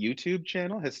Shop YouTube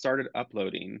channel has started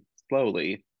uploading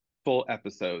slowly full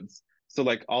episodes. So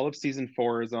like all of season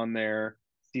 4 is on there,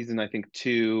 season I think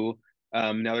 2.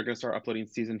 Now they're going to start uploading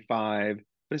season 5.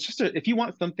 But it's just if you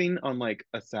want something on like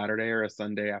a Saturday or a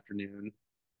Sunday afternoon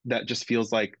that just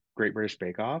feels like Great British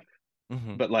Bake Off,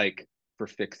 Hmm. but like for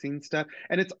fixing stuff.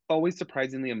 And it's always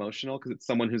surprisingly emotional because it's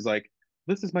someone who's like,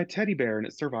 this is my teddy bear and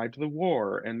it survived the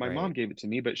war and my mom Right. gave it to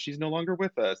me, but she's no longer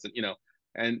with us. And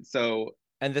and so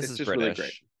And this it's is just really great.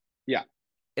 British. Yeah.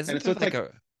 Isn't And so there it's like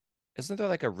like, a isn't there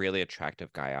like a really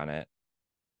attractive guy on it?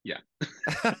 yeah.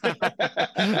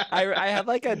 I have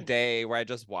like a day where I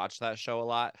just watch that show a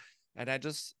lot and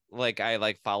I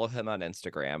like follow him on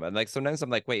Instagram and like sometimes I'm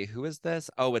like, wait, who is this?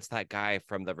 Oh, it's that guy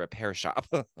from the repair shop.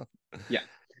 Yeah.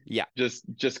 Yeah.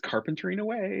 Just carpentering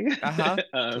away. Uh-huh.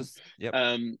 um, Just yep.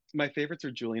 my favorites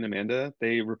are Julie and Amanda.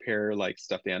 They repair like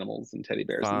stuffed animals and teddy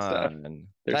bears and stuff. Fun.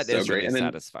 They're That so is great. really And then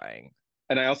satisfying.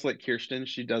 I also like Kirsten.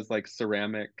 She does like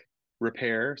ceramic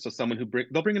repair. So someone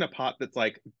they'll bring in a pot that's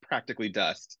like practically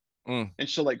dust, Mm, and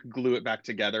she'll like glue it back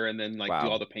together and then like do all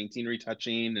wow. the painting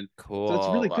retouching. And so it's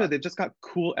really Cool. good. They've just got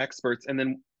cool experts. And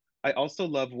then I also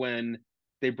love when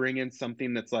they bring in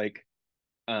something that's like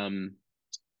um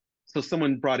so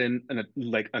someone brought in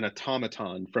like an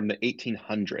automaton from the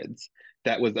 1800s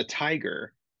that was a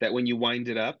tiger that when you wind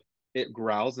it up, it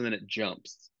growls and then it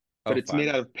jumps. Oh, But it's made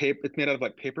fun. out of paper. It's made out of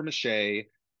like paper mache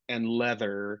and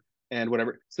leather and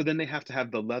whatever. So then they have to have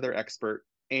the leather expert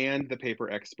and the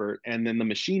paper expert and then the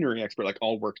machinery expert like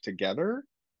all work together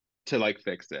to like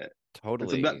fix it. And so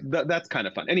Totally. that's kind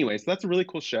of fun. Anyway, so that's a really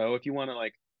cool show. If you want to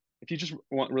like, if you just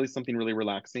want really something really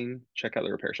relaxing, check out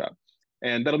the Repair Shop,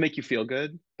 and that'll make you feel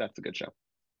good. That's a good show.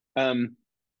 Um,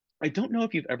 I don't know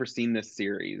if you've ever seen this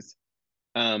series.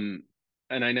 Um,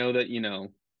 and I know that,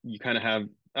 you kind of have,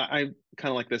 I kind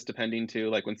of like this depending too,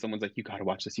 like when someone's like, you got to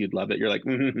watch this, you'd love it. You're like,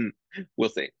 we'll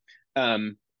see.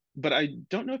 Um, but I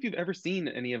don't know if you've ever seen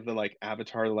any of the like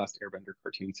Avatar: The Last Airbender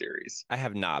cartoon series. I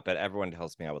have not, but everyone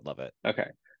tells me I would love it. Okay.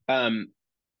 Um,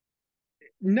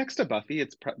 next to Buffy,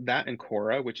 that and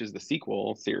Korra, which is the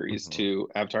sequel series Hmm. to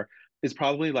Avatar, is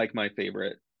probably like my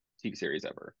favorite TV series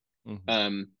ever. Hmm.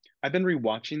 Um, I've been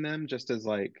rewatching them just as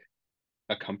like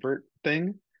a comfort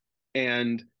thing,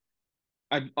 and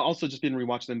I've also just been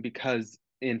rewatching them because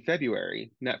in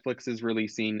February, Netflix is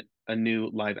releasing a new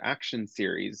live action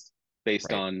series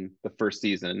based Right. on the first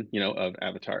season, of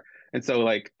Avatar. And so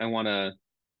like I want to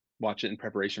watch it in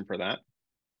preparation for that.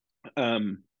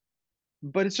 Um,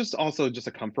 but it's just also just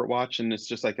a comfort watch, and it's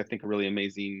just like I think a really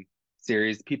amazing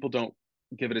series. People don't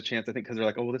give it a chance, I think, because they're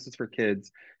like, oh, well, this is for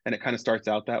kids, and it kind of starts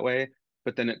out that way,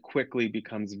 but then it quickly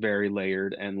becomes very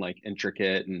layered and like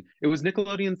intricate. And it was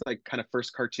Nickelodeon's like kind of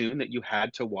first cartoon that you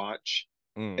had to watch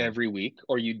Mm. every week,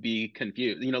 or you'd be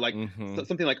confused. Like Hmm.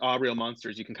 something like All Real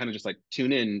Monsters, you can kind of just like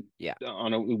tune in Yeah.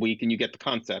 on a week and you get the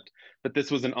concept. But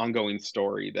this was an ongoing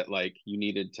story that like you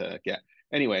needed to get.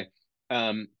 Anyway,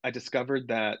 I discovered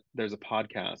that there's a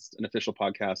podcast, an official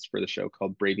podcast for the show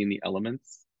called Braving the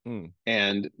Elements. Mm.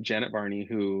 And Janet Varney,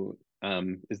 who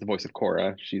is the voice of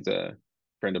Cora, she's a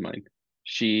friend of mine.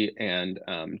 She and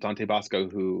Dante Bosco,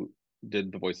 who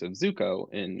did the voice of Zuko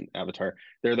in Avatar,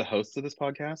 they're the hosts of this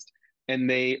podcast. And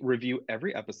they review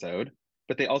every episode,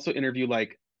 but they also interview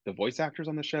like the voice actors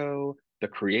on the show, the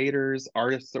creators,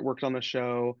 artists that worked on the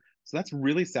show. So that's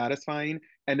really satisfying.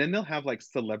 And then they'll have like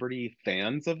celebrity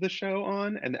fans of the show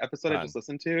on. And the episode I just Fun.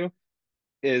 listened to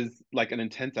is like an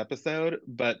intense episode,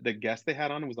 but the guest they had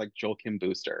on was like Joel Kim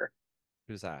Booster.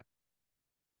 Who's that?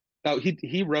 Oh,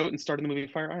 he wrote and starred in the movie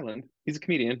Fire Island. He's a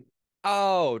comedian.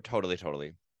 Oh, totally,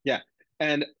 totally. Yeah.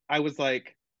 And I was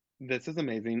like, this is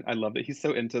amazing. I love that he's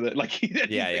so into the like Yeah, he's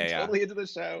yeah, like yeah. totally into the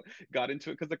show, got into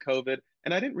it because of COVID.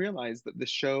 And I didn't realize that the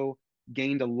show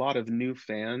gained a lot of new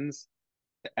fans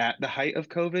at the height of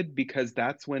COVID because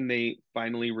that's when they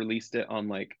finally released it on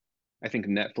like I think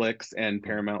Netflix and Mm.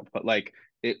 Paramount, but like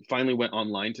it finally went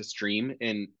online to stream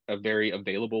in a very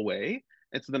available way.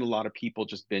 And so then a lot of people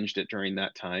just binged it during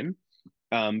that time.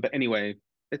 But anyway,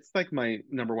 it's like my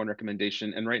number one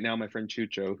recommendation. And right now, my friend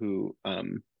Chucho, who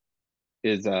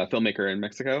is a filmmaker in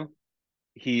Mexico,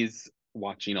 he's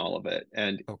watching all of it,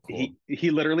 and Oh, cool.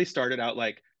 he literally started out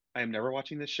like, I am never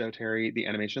watching this show, Terry. The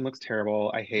animation looks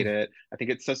terrible. I hate it. I think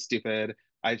it's so stupid.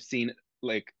 I've seen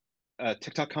like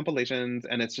TikTok compilations,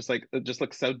 and it's just like it just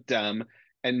looks so dumb.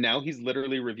 And now he's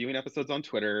literally reviewing episodes on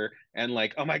Twitter and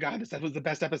like, oh my God, this was the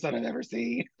best episode I've ever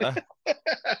seen.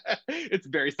 It's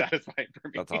very satisfying for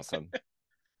me. That's awesome.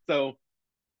 So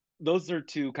those are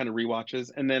two kind of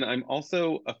rewatches. And then I'm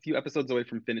also a few episodes away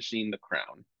from finishing The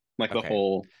Crown, like the Okay.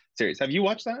 whole series. Have you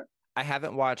watched that? I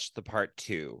haven't watched the part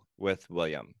two with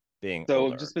William being So I've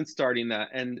older. just been starting that,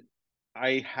 and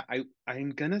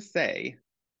I'm gonna say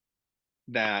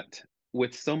that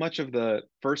with so much of the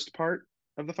first part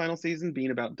of the final season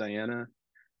being about Diana,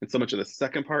 and so much of the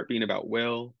second part being about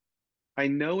Will, I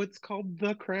know it's called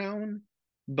The Crown,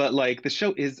 but like the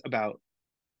show is about,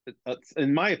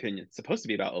 in my opinion, it's supposed to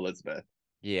be about Elizabeth.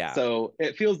 Yeah, So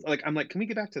it feels like I'm like, can we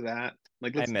get back to that?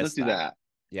 Like, I let's missed do that. that.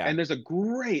 Yeah. And there's a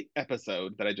great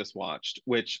episode that I just watched,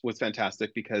 which was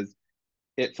fantastic because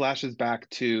it flashes back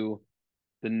to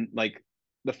the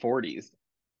 40s,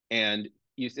 and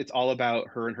it's all about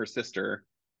her and her sister.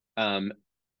 Um,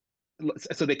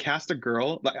 so they cast a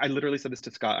girl. Like I literally said this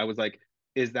to Scott. I was like,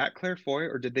 "Is that Claire Foy,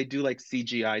 or did they do like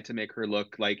CGI to make her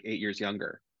look like 8 years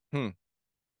younger?" Hmm.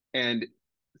 And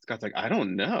Scott's like, I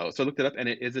don't know. So I looked it up, and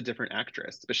it is a different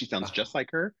actress, but she sounds just Oh,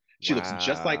 like her. She looks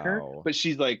just like her, wow. but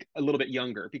she's like a little bit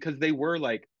younger because they were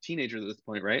like teenagers at this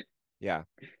point, right? Yeah.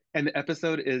 And the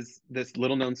episode is this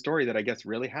little known story that I guess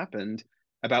really happened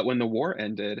about when the war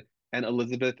ended, and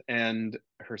Elizabeth and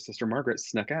her sister Margaret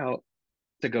snuck out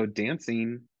to go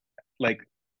dancing like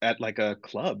at like a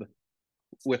club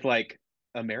with like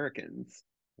Americans,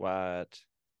 What?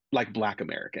 like Black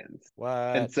Americans.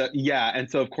 And What? so, yeah. And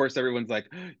so, of course, everyone's like,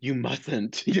 you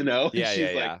mustn't, And Yeah, yeah, she's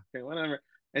like, yeah. okay, whatever.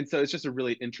 And so it's just a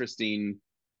really interesting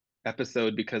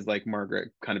episode because, like,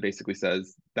 Margaret kind of basically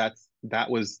says, that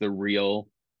was the real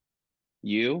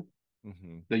you,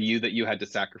 Hmm. the you that you had to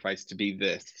sacrifice to be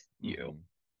this you. Hmm.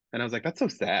 And I was like, that's so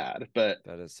sad. That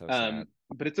is so sad.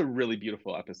 But it's a really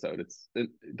beautiful episode.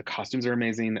 The costumes are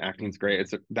amazing, the acting's great.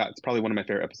 Hmm. That's probably one of my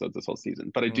favorite episodes this whole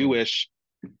season. But I do Hmm. wish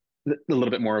a little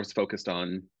bit more was focused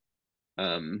on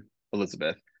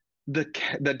Elizabeth. The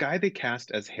guy they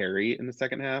cast as Harry in the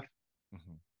second half,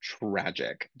 Hmm.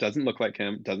 tragic. Doesn't look like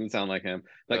him. Doesn't sound like him.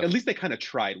 Like at Ugh. least they kind of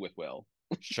tried with Will.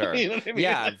 Sure. You know what I mean?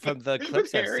 Yeah, Like from the with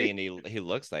clips I've seen, Harry, he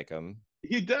looks like him.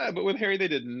 he did, but with Harry, they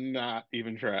did not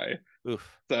even try.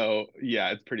 Oof. So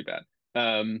yeah, it's pretty bad.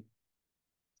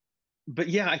 But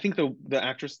yeah, I think the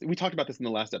actress we talked about this in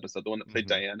the last episode, the one that played Hmm.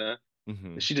 Diana.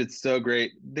 Hmm. She did so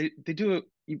great. They do a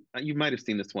you might have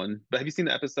seen this one, but have you seen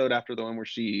the episode after the one where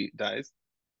she dies?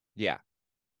 Yeah.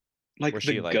 Like Where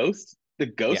she like, the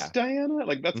yeah. ghost Diana?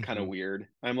 Like that's kind of Hmm. weird.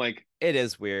 I'm like, It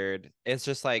is weird. It's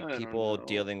just like I don't people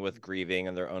dealing know. with grieving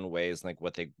in their own ways, like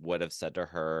what they would have said to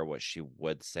her, what she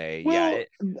would say. Yeah,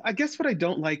 Well, I guess what I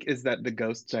don't like is that the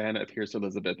ghost Diana appears to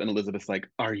Elizabeth, and Elizabeth's like,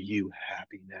 "Are you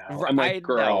happy now?" I'm like, I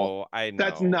 "Girl, know, I know.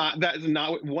 that's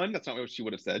not one. That's not what she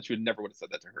would have said. She would never would have said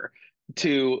that to her. Right.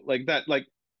 Two, like that, like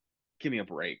give me a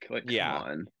break. Like, come Yeah.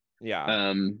 on." Yeah.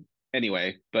 Um.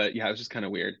 Anyway, but yeah, it was just kind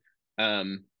of weird.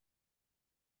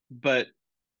 But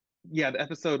yeah, the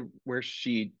episode where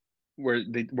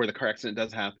the car accident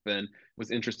does happen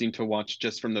was interesting to watch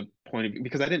just from the point of view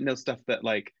because I didn't know stuff that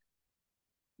like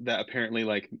that apparently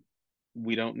like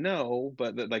we don't know,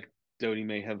 but that like Dodie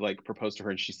may have like proposed to her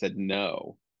and she said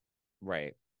no.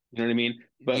 Right. You know what I mean?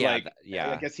 But Yeah, like I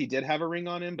yeah. guess he did have a ring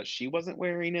on him, but she wasn't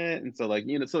wearing it, and so like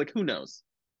so like who knows?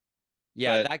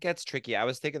 Yeah, But that gets tricky. I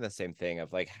was thinking the same thing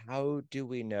of like, how do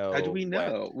we how do know we what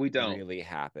know? We don't. really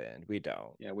happened? We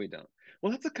don't. Yeah, we don't.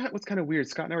 Well, what's kind of weird.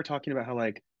 Scott and I were talking about how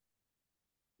like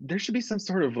there should be some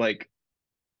sort of like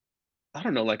I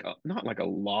don't know, like not like a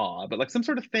law, but like some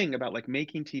sort of thing about like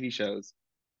making TV shows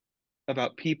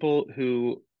about people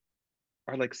who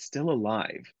are like still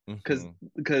alive. Because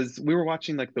Hmm. we were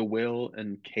watching like the Will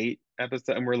and Kate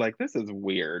episode, and we're like, this is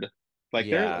weird. Like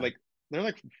Yeah. they're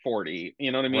like 40,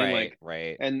 you know what I mean? Right, Like,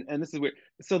 right. and this is weird.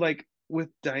 So like with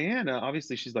Diana,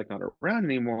 obviously she's like not around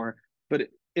anymore, but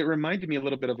it reminded me a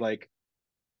little bit of like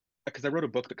because I wrote a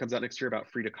book that comes out next year about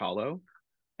Frida Kahlo.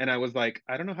 And I was like,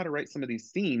 I don't know how to write some of these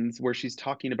scenes where she's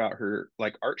talking about her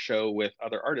like art show with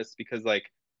other artists because like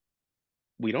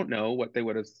we don't know what they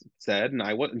would have said. And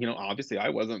I wasn't, obviously I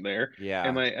wasn't there. And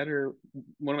Yeah. my editor,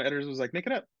 one of my editors was like, make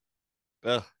it up.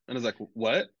 Ugh, And I was like,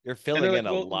 what? you're And they're filling like, in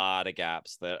a well, lot of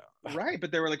gaps that right.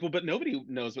 But they were like, well, but nobody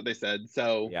knows what they said.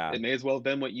 So yeah. it may as well have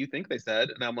been what you think they said.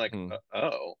 And I'm like, Hmm.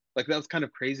 oh, like that was kind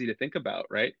of crazy to think about.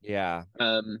 Right. Yeah.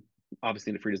 Um,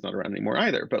 Obviously, Frida's not around anymore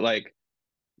either. But like,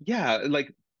 yeah,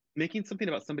 like making something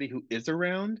about somebody who is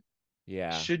around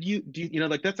Yeah. should you do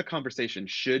like that's a conversation.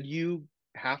 Should you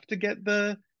have to get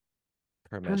the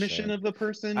permission Permission. of the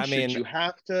person? I Should mean, you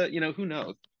have to, who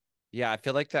knows? yeah, I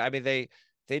feel like that. I mean, they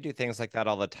do things like that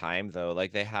all the time, though.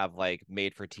 Like they have like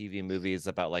made for TV movies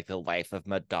about like the life of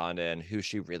Madonna and who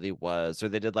she really was, or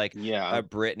they did like Yeah, a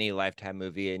Britney Lifetime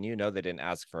movie, and they didn't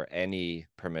ask for any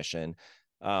permission.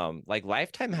 Like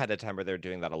Lifetime had a time where they're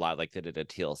doing that a lot. Like they did a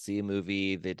TLC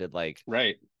movie, they did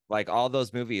right, like all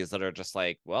those movies that are just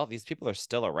like, well, these people are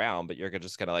still around, but you're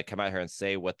just gonna like come out here and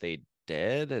say what they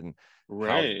did and how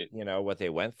right, what they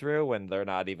went through when they're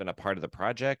not even a part of the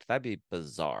project. That'd be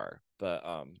bizarre. But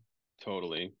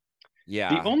totally. The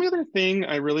yeah. only other thing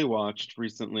I really watched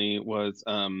recently was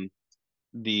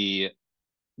the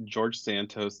George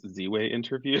Santos Z-Way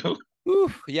interview.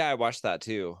 Whew, yeah, I watched that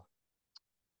too.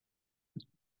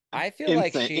 I feel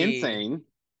like Insane, she insane.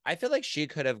 I feel like she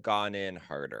could have gone in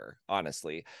harder,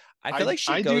 honestly. I feel I like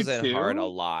she I do goes in hard a too.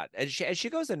 lot. And she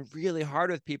goes in really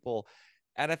hard with people.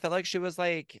 And I felt like she was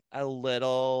like a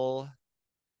little,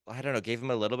 I don't know, gave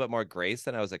him a little bit more grace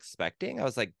than I was expecting. I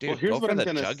was like, Well, dude, go for the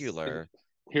jugular.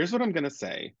 here's what I'm gonna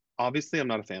say. Obviously, I'm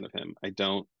not a fan of him. I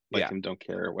don't like Yeah. him, don't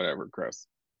care, whatever, gross.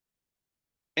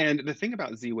 And the thing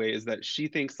about Z-Way is that she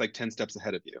thinks like 10 steps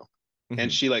ahead of you.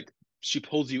 And Hmm. she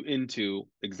pulls you into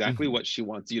exactly Hmm. what she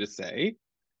wants you to say.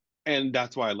 And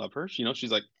that's why I love her.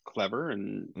 She's like clever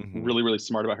and Hmm. really, really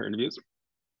smart about her interviews.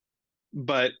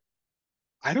 But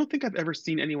I don't think I've ever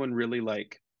seen anyone really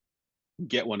like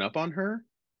get one up on her.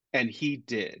 And he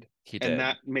did. He And did.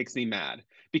 that makes me mad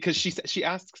because she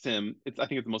asks him, I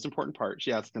think it's the most important part.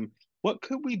 She asks him, what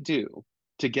could we do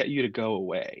to get you to go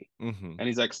away? Hmm. And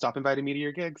he's like, stop inviting me to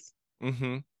your gigs.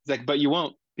 Hmm. He's like, but you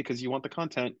won't because you want the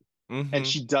content. And Hmm.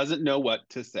 she doesn't know what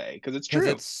to say because it's Because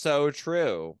true. it's so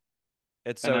true.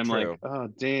 It's And so I'm like, true. oh,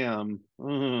 damn.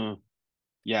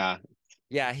 Yeah,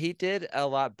 Yeah, he did a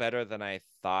lot better than I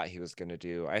thought he was going to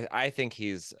do. I think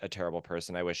he's a terrible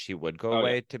person. I wish he would go oh, yeah,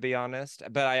 away, to be honest.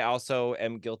 But I also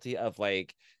am guilty of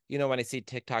like, when I see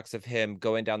TikToks of him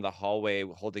going down the hallway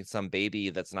holding some baby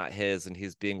that's not his and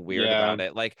he's being weird yeah, about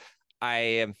it. Like, I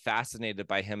am fascinated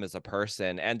by him as a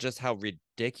person and just how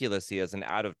ridiculous he is and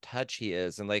out of touch he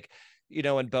is. And like,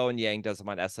 when Bowen Yang does him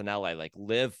on SNL, I like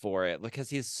live for it because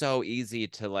he's so easy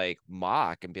to like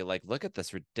mock and be like, look at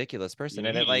this ridiculous person.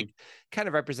 And it like mhm, kind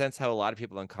of represents how a lot of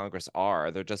people in Congress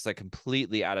are. They're just like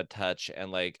completely out of touch and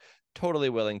like totally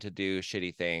willing to do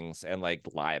shitty things and like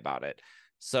lie about it.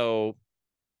 So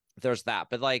there's that.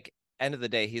 But like end of the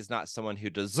day, he's not someone who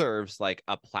deserves like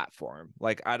a platform.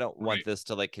 Like I don't want right, this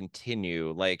to like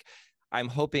continue. Like I'm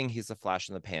hoping he's a flash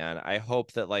in the pan. I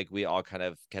hope that like we all kind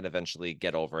of can eventually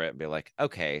get over it and be like,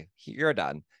 okay, you're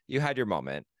done. You had your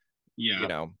moment. You Yeah,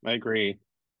 know, I agree.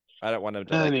 I don't want him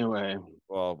to like, Anyway,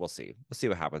 well, we'll see. We'll see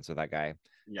what happens with that guy.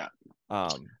 yeah.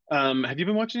 Um, Have you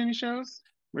been watching any shows?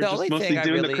 We're the just only mostly thing I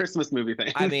doing the really, Christmas movie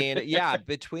I thing. mean, yeah,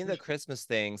 between the Christmas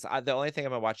things, the only thing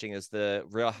I've been watching is the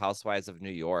Real Housewives of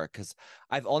New York because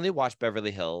I've only watched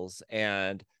Beverly Hills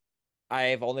and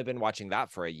I've only been watching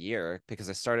that for a year because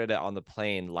I started it on the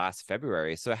plane last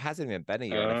February. So it hasn't even been a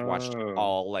year and I've watched Oh,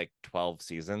 all like 12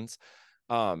 seasons.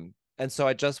 And so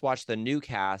I just watched the new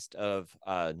cast of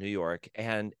New York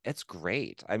and it's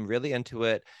great. I'm really into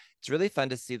it. It's really fun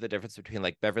to see the difference between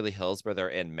like Beverly Hills where they're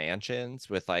in mansions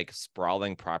with like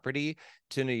sprawling property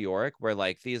to New York where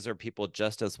like these are people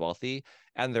just as wealthy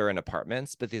and they're in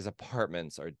apartments, but these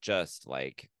apartments are just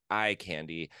like eye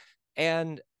candy.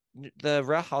 And the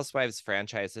Real Housewives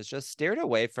franchise has just steered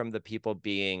away from the people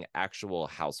being actual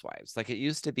housewives. Like it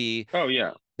used to be oh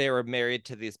yeah. they were married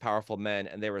to these powerful men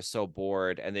and they were so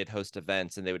bored and they'd host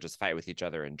events and they would just fight with each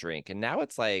other and drink. And now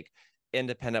it's like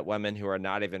independent women who are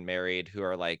not even married, who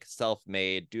are like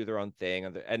self-made, do their own thing.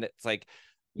 And it's like,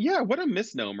 Yeah, what a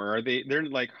misnomer. Are they they're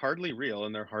like hardly real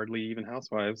and they're hardly even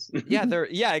housewives. yeah,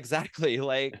 yeah, exactly.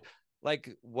 Like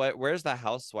what, where's the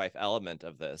housewife element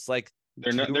of this? Like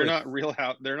two They're or not real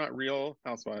they're not real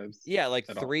housewives yeah, like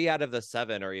at all. three out of the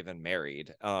seven are even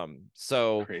married.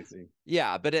 So Crazy.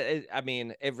 yeah, but I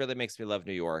mean, it really makes me love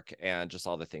New York and just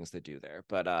all the things they do there.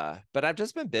 But I've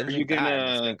just been Are you binging that and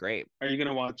it's been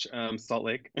gonna great. watch Salt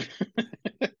Lake?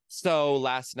 So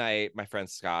last night, my friend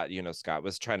Scott, Scott,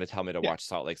 was trying to tell me to Yeah. watch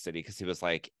Salt Lake City because he was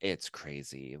like, it's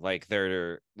crazy. Like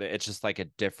it's just like a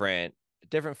different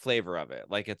flavor of it.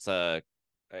 Like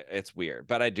it's weird,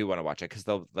 but I do want to watch it because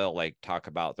they'll like talk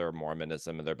about their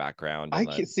Mormonism and their background, I and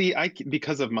can't then see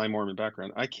because of my Mormon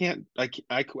background. I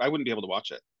wouldn't be able to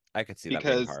watch it I could see that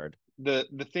being because hard.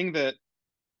 the thing that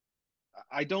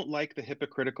I don't like the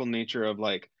hypocritical nature of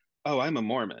like, oh, I'm a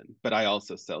Mormon, but I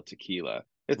also sell tequila.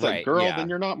 It's like, Right. girl, then Yeah.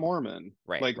 you're not Mormon.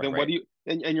 Right. Like, Right. then what Right. do you,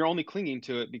 and you're only clinging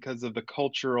to it because of the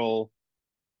cultural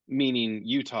meaning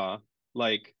Utah,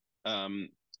 like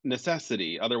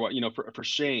necessity, otherwise, for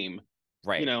shame, you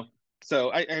Right. know.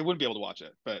 So I wouldn't be able to watch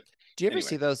it. But Do you ever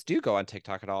see anyway, those? Do you go on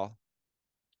TikTok at all?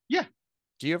 yeah.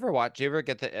 Do you ever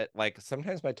get like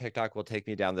sometimes my TikTok will take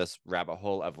me down this rabbit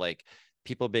hole of like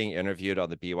people being interviewed on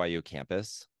the BYU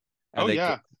campus and Oh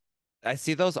yeah. I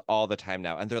see those all the time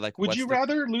now and they're like, Would what's you the,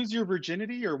 rather lose your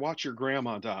virginity or watch your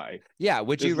grandma die? yeah,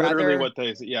 would you Is literally rather, what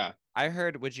they say. Yeah. I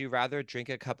heard, would you rather drink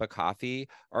a cup of coffee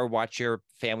or watch your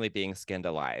family being skinned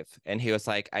alive? And he was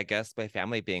like, I guess my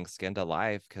family being skinned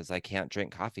alive because I can't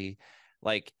drink coffee.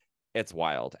 Like, it's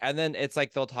wild. And then it's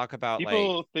like they'll talk about like,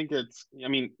 People think it's, I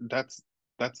mean, that's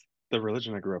the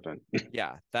religion I grew up in.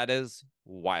 yeah, that is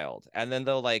wild. And then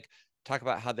they'll like talk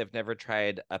about how they've never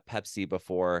tried a Pepsi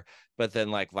before, but then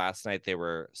like last night they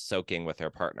were soaking with their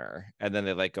partner. And then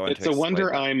they like go into It's a explain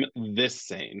wonder I'm this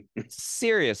sane.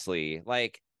 seriously,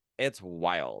 like it's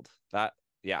wild. That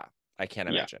yeah, I can't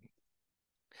Yeah. imagine.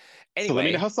 So let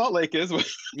me know Anyway, how Salt Lake is.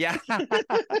 yeah.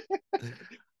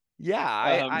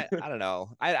 Yeah, um, I don't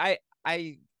know. I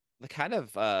kind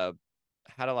of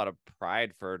had a lot of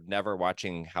pride for never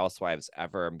watching Housewives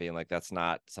ever and being like that's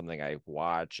not something I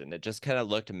watch and it just kind of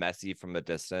looked messy from a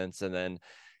distance and then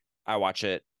I watch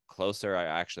it closer. I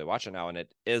actually watch it now and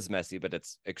it is messy, but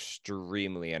it's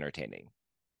extremely entertaining.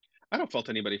 I don't fault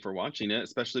anybody for watching it,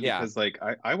 especially Yeah, because like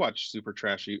I watch super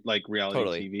trashy like reality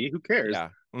totally. TV. Who cares? Yeah.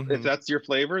 If Hmm. that's your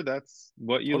flavor, that's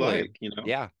what you Totally. like.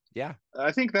 Yeah. Yeah.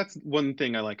 I think that's one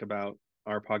thing I like about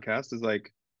our podcast is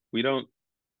like we don't,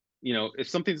 if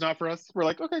something's not for us, we're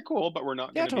like, okay, cool, but we're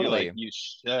not Yeah, gonna be like, totally. you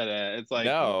should. It's like,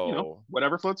 No.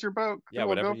 whatever floats your boat, Yeah, cool,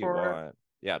 whatever go you for it. want.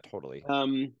 Yeah, totally.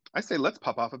 I say let's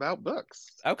pop off about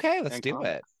books Okay, let's and do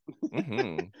it. comics.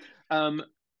 Hmm. Um,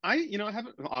 I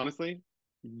haven't honestly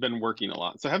been working a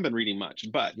lot, so I haven't been reading much,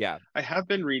 but Yeah. I have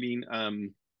been reading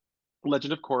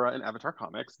Legend of Korra and Avatar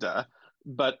comics, duh.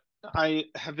 But I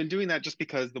have been doing that just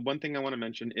because the one thing I want to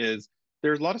mention is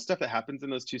there's a lot of stuff that happens in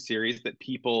those two series that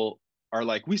people are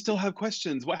like, we still have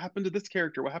questions. What happened to this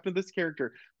character? What happened to this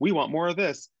character? We want more of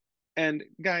this. And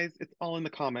guys, it's all in the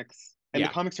comics, and the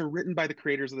Yeah. comics are written by the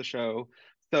creators of the show.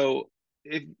 So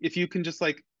if you can just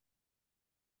like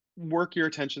work your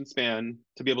attention span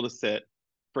to be able to sit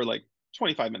for like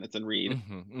 25 minutes and read,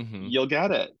 Hmm. Hmm. you'll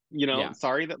get it. Yeah.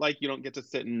 Sorry that like you don't get to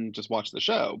sit and just watch the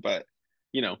show, but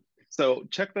you know, so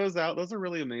check those out. Those are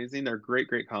really amazing. They're great,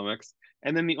 great comics.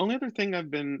 And then the only other thing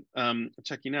I've been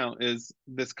checking out is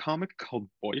this comic called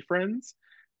Boyfriends,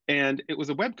 and it was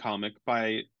a web comic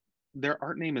by their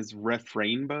art name is Ref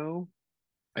Rainbow,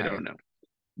 I Okay. don't know.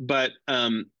 But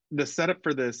the setup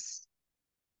for this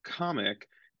comic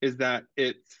is that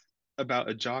it's about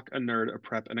a jock, a nerd, a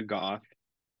prep, and a goth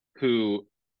who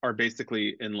are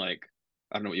basically in like,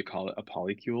 I don't know what you call it, a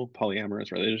polycule,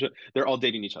 polyamorous relationship. They're all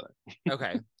dating each other.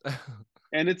 Okay.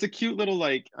 And it's a cute little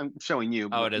like I'm showing you, Oh,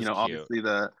 but it is cute. obviously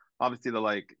the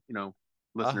like,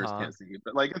 listeners Uh-huh. can't see,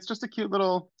 but like it's just a cute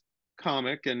little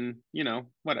comic and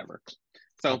whatever.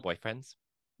 Called So boyfriends.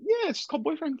 yeah, it's just called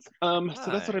Boyfriends.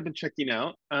 So that's what I've Fun. been checking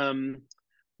out.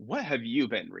 What have you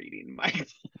been reading, Mike?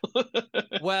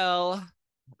 Well,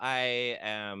 I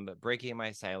am breaking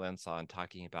my silence on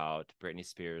talking about Britney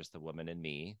Spears, The Woman in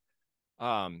Me.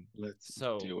 Um, Let's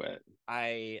so do it.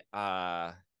 I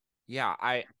yeah,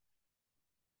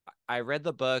 I read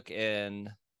the book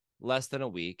in less than a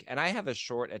week, and I have a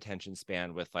short attention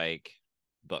span with like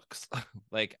books.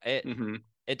 Like Hmm.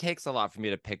 it takes a lot for me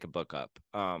to pick a book up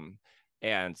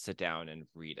and sit down and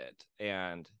read it.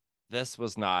 And this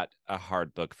was not a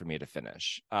hard book for me to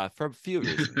finish for a few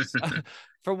reasons.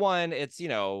 For one, it's,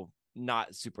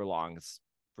 not super long. It's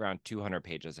around 200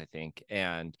 pages, I think.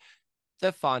 And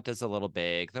the font is a little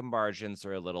big. The margins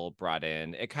are a little brought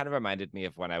in. It kind of reminded me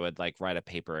of when I would like write a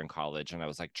paper in college and I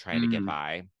was like trying to get Mm.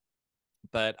 by.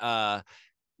 But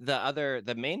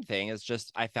the main thing is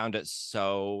just I found it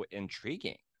so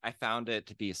intriguing. I found it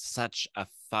to be such a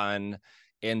fun,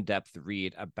 in-depth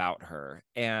read about her.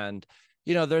 And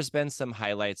there's been some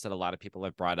highlights that a lot of people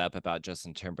have brought up about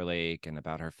Justin Timberlake and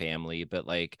about her family, but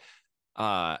like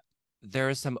uh there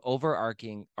are some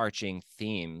overarching arching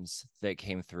themes that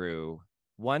came through.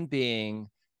 One being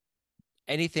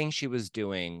anything she was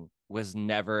doing was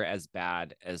never as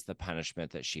bad as the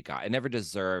punishment that she got. It never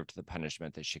deserved the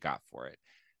punishment that she got for it.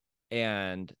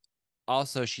 And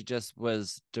also, she just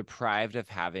was deprived of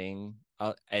having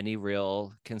any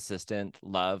real consistent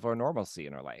love or normalcy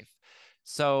in her life.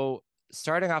 So,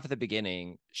 starting off at the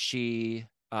beginning, she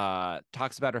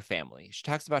talks about her family. She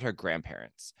talks about her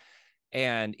grandparents.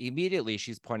 And immediately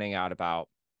she's pointing out about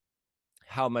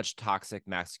how much toxic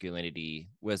masculinity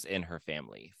was in her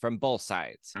family from both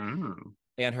sides. Oh.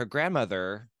 And her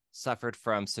grandmother suffered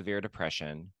from severe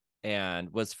depression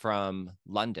and was from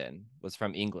London, was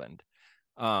from England,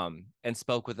 and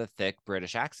spoke with a thick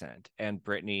British accent. And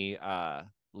Brittany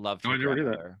loved Oh, her I never knew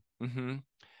that. grandmother.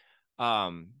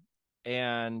 Um,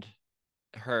 and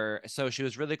so she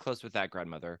was really close with that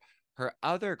grandmother. Her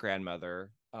other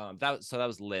grandmother, that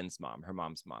was Lynn's mom, her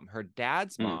mom's mom. Her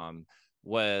dad's Mm. mom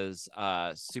was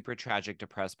a super tragic,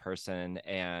 depressed person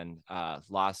and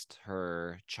lost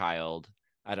her child.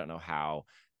 I don't know how,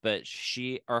 but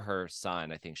she or her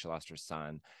son, I think she lost her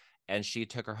son, and she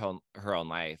took her own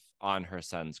life on her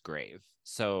son's grave.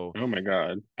 So, Oh my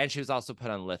God. and she was also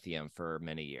put on lithium for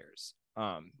many years.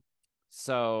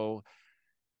 So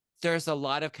there's a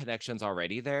lot of connections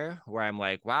already there where I'm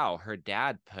like, wow, her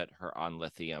dad put her on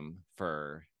lithium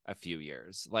for a few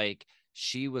years. Like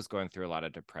she was going through a lot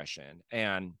of depression.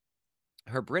 And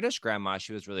her British grandma,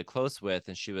 she was really close with,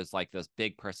 and she was like this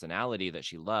big personality that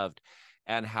she loved.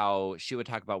 And how she would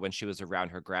talk about when she was around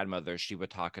her grandmother, she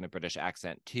would talk in a British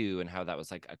accent too, and how that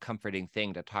was like a comforting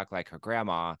thing to talk like her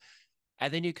grandma.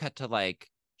 And then you cut to like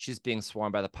she's being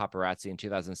swarmed by the paparazzi in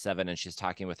 2007 and she's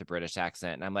talking with a British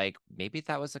accent. And I'm like, maybe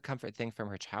that was a comfort thing from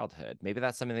her childhood. Maybe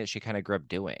that's something that she kind of grew up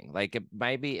doing. Like it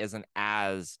maybe isn't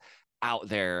as out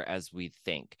there as we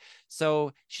think.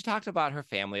 So she talked about her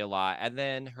family a lot and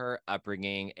then her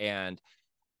upbringing. And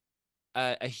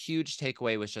a huge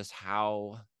takeaway was just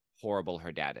how horrible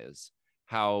her dad is,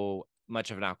 how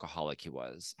much of an alcoholic he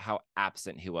was, how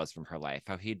absent he was from her life,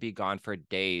 how he'd be gone for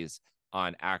days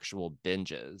on actual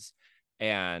binges.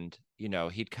 And,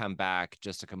 he'd come back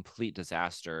just a complete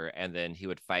disaster. And then he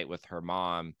would fight with her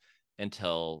mom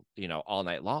until, all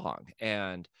night long.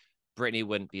 And Brittany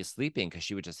wouldn't be sleeping because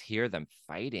she would just hear them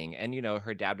fighting. And,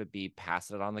 her dad would be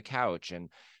passing it on the couch. And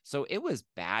so it was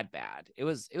bad, bad. It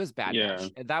was bad, bad.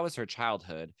 Yeah. That was her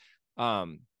childhood.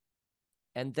 Um,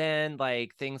 and then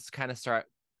like things kind of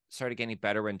started getting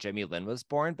better when Jamie Lynn was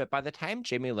born. But by the time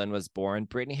Jamie Lynn was born,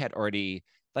 Brittany had already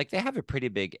like they have a pretty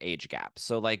big age gap.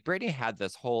 So like Brittany had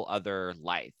this whole other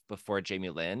life before Jamie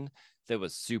Lynn that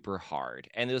was super hard.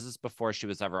 And this is before she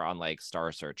was ever on like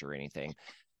Star Search or anything.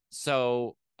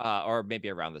 So or maybe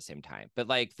around the same time. But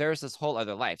like there's this whole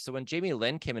other life. So when Jamie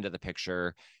Lynn came into the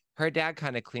picture, her dad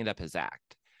kind of cleaned up his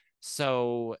act.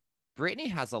 So Brittany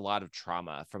has a lot of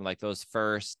trauma from like those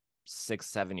first 6,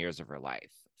 7 years of her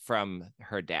life from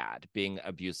her dad being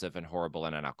abusive and horrible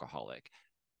and an alcoholic.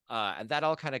 And that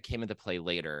all kind of came into play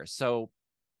later. So,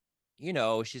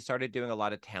 she started doing a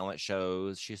lot of talent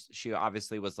shows. She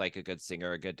obviously was like a good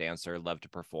singer, a good dancer, loved to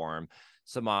perform.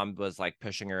 So mom was like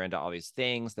pushing her into all these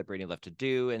things that Britney loved to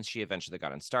do, and she eventually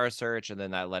got on Star Search, and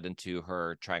then that led into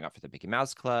her trying out for the Mickey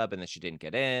Mouse Club, and then she didn't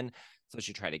get in, so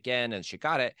she tried again, and she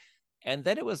got it. And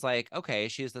then it was like, okay,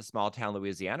 she's the small town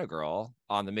Louisiana girl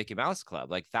on the Mickey Mouse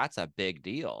Club. Like that's a big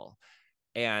deal.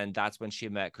 And that's when she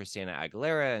met Christina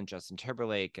Aguilera and Justin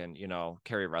Timberlake and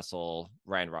Kerry Russell,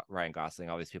 Ryan Gosling,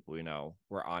 all these people we know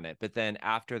were on it. But then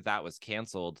after that was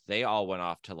canceled, they all went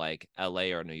off to like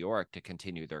LA or New York to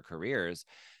continue their careers.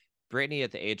 Britney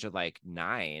at the age of like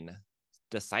 9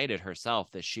 decided herself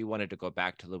that she wanted to go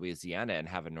back to Louisiana and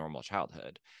have a normal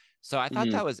childhood. So I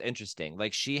thought that Mm, was interesting.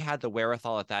 Like she had the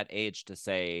wherewithal at that age to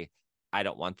say, I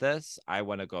don't want this. I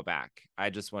want to go back. I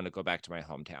just want to go back to my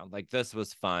hometown. Like this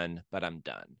was fun, but I'm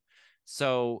done.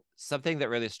 So something that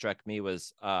really struck me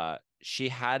was she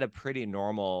had a pretty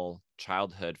normal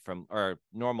childhood from or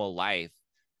normal life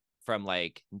from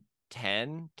like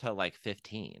 10 to like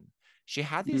 15. She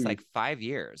had these mm, like 5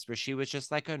 years where she was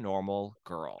just like a normal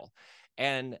girl.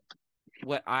 And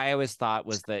what I always thought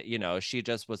was that, she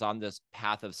just was on this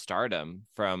path of stardom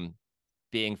from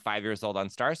being 5 years old on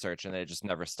Star Search and it just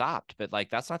never stopped. But like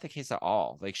that's not the case at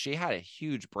all. Like she had a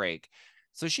huge break.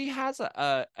 So she has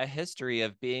a history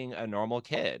of being a normal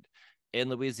kid in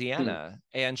mm. Louisiana.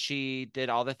 And she did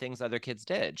all the things other kids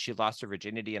did. She lost her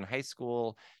virginity in high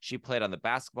school. She played on the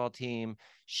basketball team.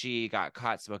 She got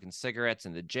caught smoking cigarettes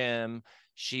in the gym.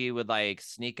 She would like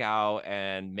sneak out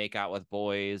and make out with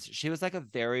boys. She was like a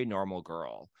very normal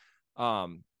girl.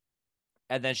 Um,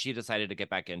 and then she decided to get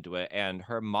back into it, and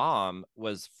her mom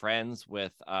was friends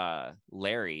with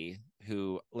Larry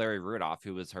Rudolph,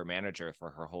 who was her manager for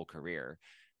her whole career.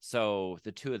 So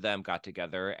the two of them got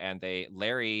together, and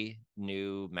Larry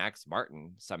knew Max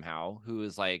Martin somehow, who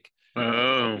is like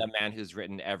Oh. the man who's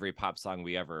written every pop song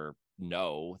we ever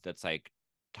know that's like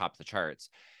top the charts.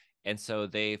 And so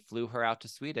they flew her out to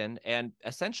Sweden, and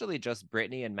essentially just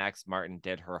Britney and Max Martin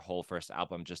did her whole first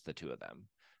album, just the two of them.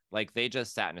 Like they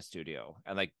just sat in a studio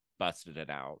and like busted it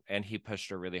out. And he pushed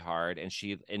her really hard. And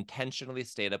she intentionally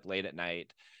stayed up late at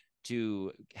night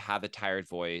to have a tired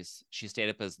voice. She stayed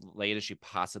up as late as she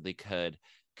possibly could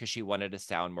because she wanted to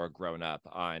sound more grown up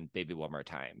on Baby One More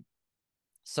Time.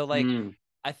 So like Mm.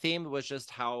 a theme was just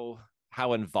how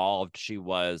involved she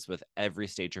was with every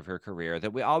stage of her career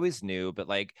that we always knew, but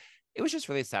like it was just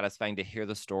really satisfying to hear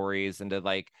the stories and to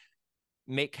like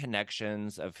make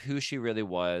connections of who she really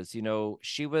was.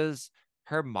 She was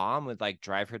her mom would like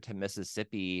drive her to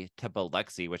Mississippi to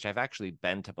Biloxi, which I've actually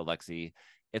been to Biloxi.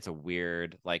 It's a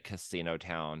weird like casino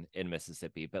town in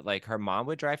Mississippi, but like her mom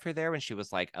would drive her there when she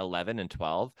was like 11 and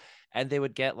 12, and they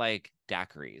would get like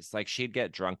daiquiris. Like she'd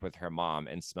get drunk with her mom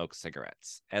and smoke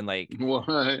cigarettes. And like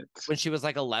What? when she was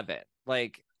like 11,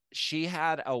 like she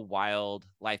had a wild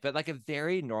life, but like a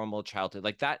very normal childhood.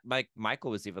 Like that, like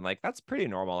Michael was even like, that's pretty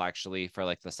normal actually for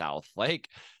like the South. Like,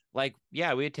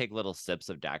 yeah, we'd take little sips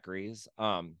of daiquiris.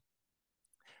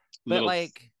 But Little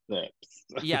like, sips.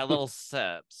 yeah, little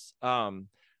sips.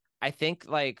 I think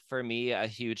like for me, a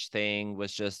huge thing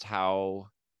was just how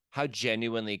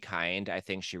genuinely kind I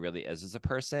think she really is as a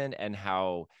person and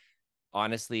how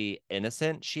honestly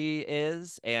innocent she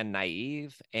is and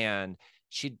naive, and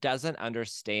she doesn't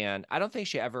understand. I don't think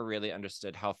she ever really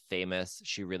understood how famous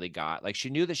she really got. Like she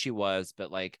knew that she was,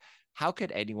 but like how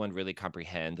could anyone really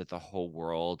comprehend that the whole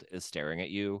world is staring at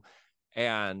you?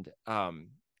 And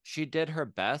she did her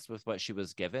best with what she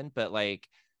was given, but like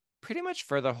pretty much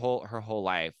for her whole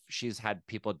life she's had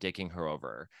people dicking her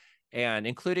over, and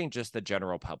including just the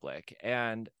general public.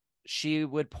 And she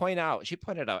pointed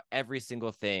out every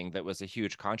single thing that was a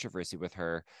huge controversy with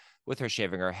her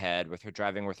shaving her head, with her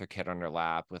driving with her kid on her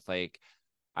lap, with like,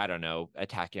 I don't know,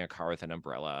 attacking a car with an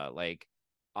umbrella, like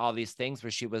all these things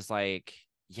where she was like,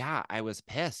 yeah, I was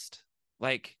pissed.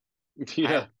 Like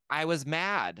I Yeah. I was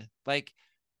mad. Like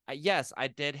yes, I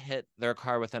did hit their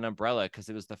car with an umbrella because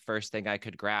it was the first thing I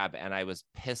could grab and I was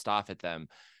pissed off at them.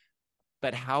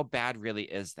 But how bad really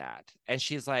is that? And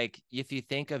she's like, if you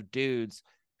think of dudes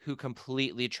who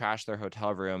completely trash their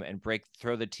hotel room and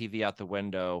throw the TV out the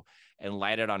window and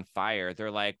light it on fire,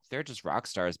 they're just rock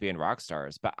stars being rock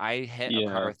stars. But I hit a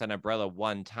car Yeah. with an umbrella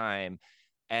one time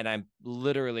and I'm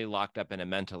literally locked up in a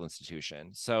mental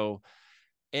institution. So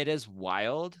it is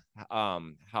wild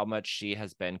how much she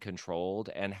has been controlled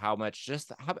and how much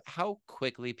just how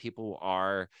quickly people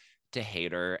are to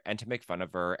hate her and to make fun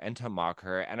of her and to mock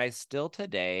her. And I still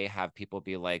today have people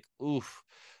be like, oof,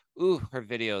 ooh, her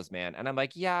videos, man. And I'm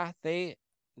like, yeah,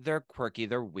 they're quirky,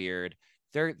 they're weird.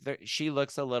 She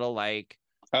looks a little like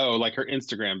Oh, like her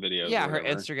Instagram videos or Yeah, her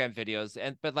whatever. Instagram videos.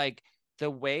 And but like the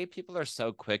way people are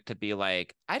so quick to be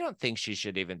like, I don't think she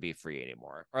should even be free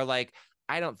anymore. Or like,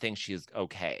 I don't think she's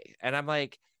okay. And I'm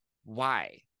like,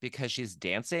 why? Because she's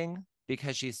dancing?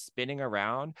 Because she's spinning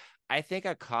around? I think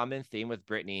a common theme with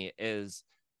Britney is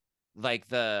like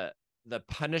the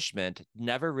punishment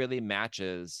never really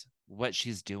matches what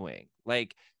she's doing.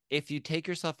 Like if you take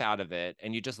yourself out of it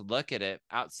and you just look at it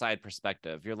outside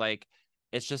perspective, you're like,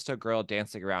 it's just a girl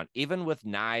dancing around, even with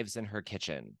knives in her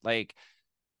kitchen. Like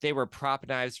they were prop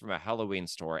knives from a Halloween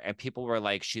store, and people were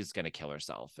like, she's gonna kill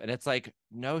herself. And it's like,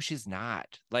 no, she's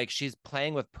not. Like she's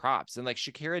playing with props. And like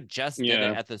Shakira just did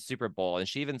it Yeah, at the Super Bowl. And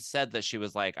she even said that she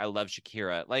was like, I love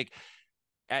Shakira. Like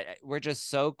we're just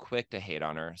so quick to hate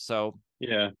on her. So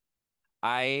yeah.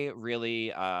 I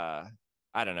really I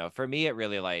don't know. For me it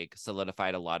really like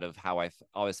solidified a lot of how I've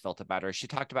always felt about her. She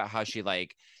talked about how she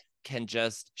like can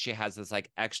just she has this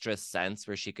like extra sense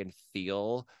where she can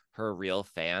feel her real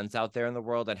fans out there in the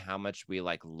world and how much we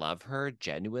like love her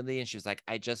genuinely, and she was like,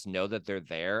 I just know that they're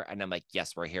there, and I'm like,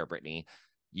 yes, we're here, Brittany.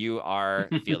 You are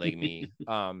feeling me.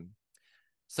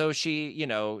 So she, you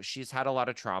know, she's had a lot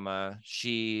of trauma.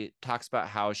 She talks about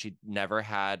how she never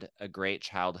had a great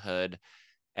childhood,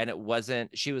 and it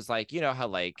wasn't, she was like, you know how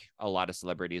like a lot of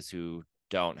celebrities who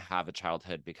don't have a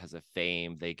childhood because of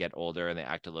fame, they get older and they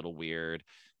act a little weird.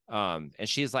 And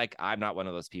she's like, I'm not one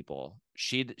of those people.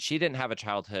 She didn't have a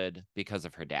childhood because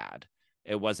of her dad.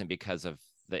 It wasn't because of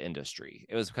the industry.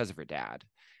 It was because of her dad.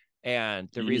 And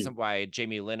the Mm. reason why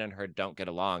Jamie Lynn and her don't get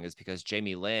along is because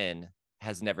Jamie Lynn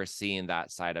has never seen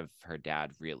that side of her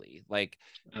dad really. Like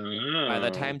by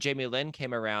the Oh, time Jamie Lynn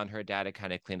came around, her dad had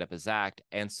kind of cleaned up his act.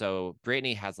 And so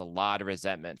Brittany has a lot of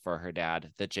resentment for her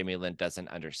dad that Jamie Lynn doesn't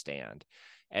understand.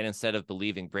 And instead of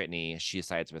believing Brittany, she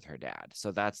sides with her dad.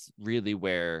 So that's really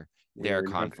where their weird.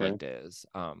 Okay. conflict is.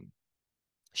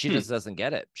 She Hmm. just doesn't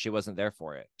get it. She wasn't there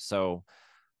for it. So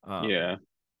um, Yeah.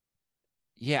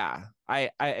 yeah, I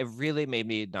it really made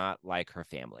me not like her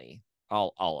family.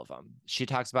 All of them. She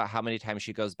talks about how many times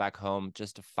she goes back home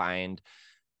just to find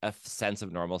a sense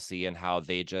of normalcy and how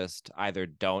they just either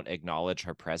don't acknowledge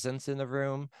her presence in the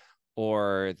room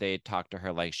or they talk to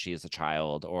her like she's a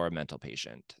child or a mental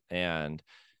patient, and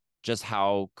just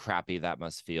how crappy that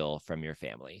must feel from your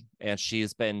family. And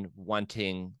she's been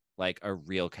wanting like a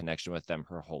real connection with them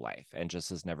her whole life and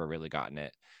just has never really gotten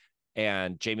it.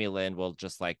 And Jamie Lynn will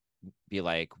just like be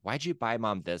like, why'd you buy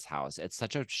mom this house? It's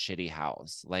such a shitty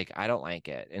house. Like, I don't like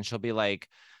it. And she'll be like,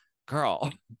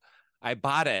 girl, I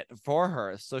bought it for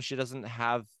her so she doesn't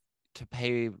have to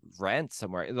pay rent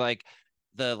somewhere. Like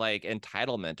the like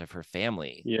entitlement of her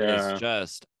family is Yeah.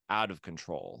 just out of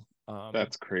control.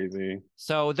 That's crazy.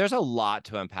 So there's a lot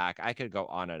to unpack. I could go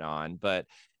on and on, but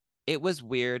it was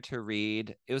weird to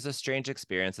read. It was a strange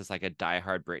experience as like a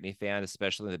diehard Britney fan,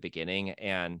 especially in the beginning,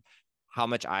 and how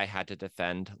much I had to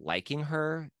defend liking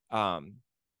her.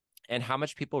 And how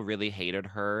much people really hated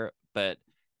her, but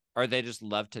or they just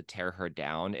loved to tear her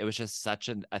down. It was just such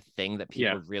a thing that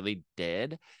people Yeah. really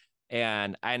did.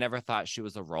 And I never thought she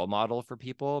was a role model for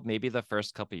people, maybe the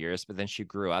first couple years, but then she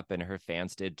grew up and her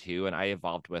fans did too. And I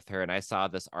evolved with her and I saw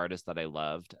this artist that I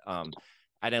loved. And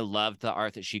I loved the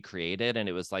art that she created. And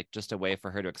it was like just a way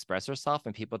for her to express herself.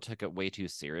 And people took it way too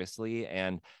seriously.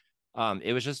 And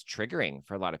it was just triggering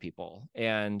for a lot of people.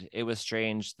 And it was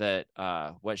strange that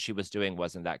what she was doing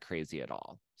wasn't that crazy at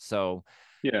all. So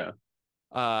Yeah.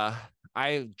 uh,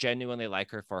 I genuinely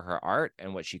like her for her art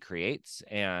and what she creates.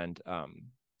 And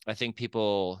I think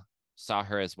people saw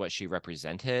her as what she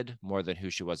represented more than who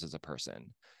she was as a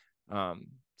person.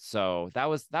 So that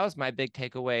was my big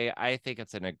takeaway. I think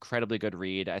it's an incredibly good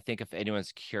read. I think if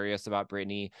anyone's curious about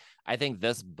Britney, I think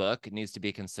this book needs to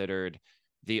be considered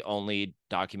the only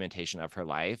documentation of her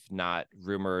life, not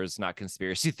rumors, not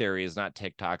conspiracy theories, not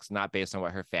TikToks, not based on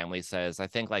what her family says. I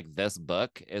think like this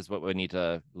book is what we need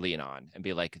to lean on and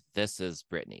be like, this is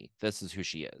Britney. This is who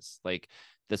she is. Like,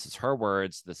 this is her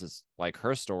words. This is like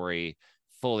her story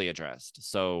fully addressed.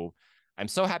 So I'm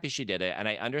so happy she did it. And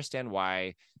I understand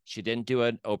why she didn't do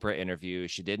an Oprah interview.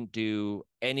 She didn't do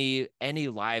any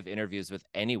live interviews with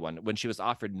anyone when she was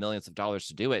offered millions of dollars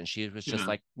to do it. And she was just Yeah.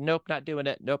 like, nope, not doing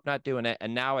it. Nope, not doing it.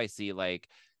 And now I see like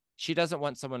she doesn't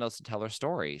want someone else to tell her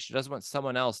story. She doesn't want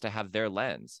someone else to have their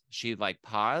lens. She like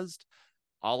paused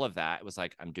all of that. It was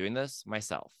like, I'm doing this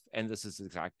myself. And this is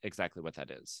exactly what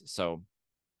that is. So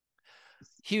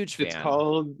huge It's fan.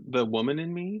 called The Woman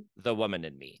in Me. The woman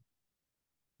in me.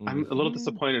 I'm a little Mm-hmm.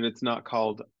 disappointed it's not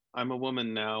called I'm a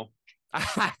Woman Now.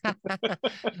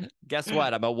 Guess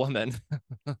what? I'm a woman.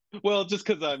 Well, just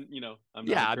because I'm not a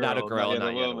Yeah, I'm not a girl, not girl, yet a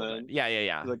not yet a woman. woman. Yeah, yeah,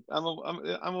 yeah. It's like I'm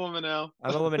a woman now.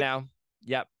 I'm a woman now.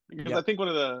 Yep. Because I Yep. think one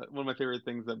of my favorite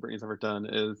things that Britney's ever done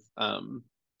is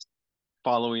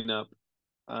following up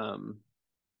um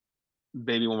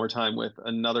Baby One More Time with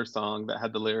another song that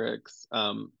had the lyrics,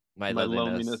 My My loneliness.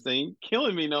 loneliness ain't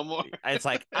killing me no more. It's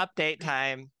like update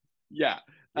time. Yeah.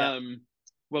 Yep.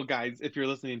 Well, guys, if you're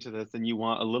listening to this and you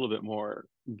want a little bit more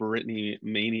Britney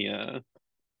mania,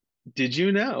 did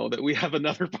you know that we have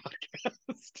another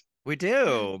podcast We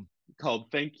do. called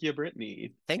Thank You,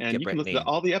 Britney? Thank you, And you can listen to Brittany.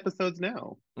 all the episodes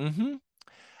now. Mm-hmm.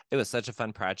 It was such a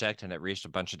fun project and it reached a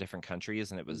bunch of different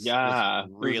countries and it was Yeah, it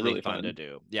was really really fun to fun.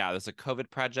 do. Yeah, it was a COVID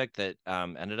project that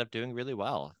ended up doing really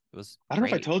well. It was I don't know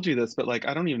if I great. told you this, but like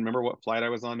I don't even remember what flight I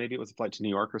was on. Maybe it was a flight to New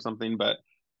York or something, but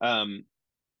um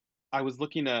I was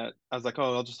like,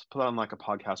 oh, I'll just put on like a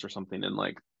podcast or something and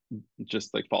like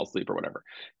just like fall asleep or whatever.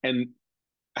 And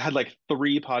I had like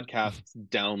three podcasts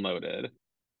downloaded,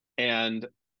 and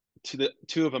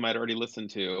two of them I'd already listened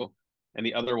to, and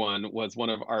the other one was one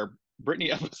of our Britney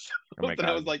episodes. Oh my And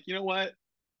I was God. like, you know what?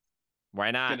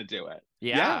 Why not? Gonna do it.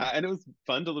 Yeah. Yeah, and it was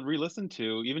fun to re-listen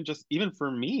to, even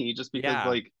for me, just because Yeah.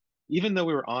 like even though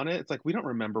we were on it, it's like we don't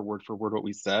remember word for word what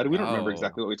we said. We don't remember No,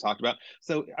 exactly what we talked about.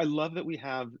 So I love that we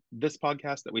have this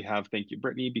podcast, that we have Thank You,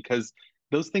 Brittany, because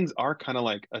those things are kind of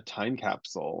like a time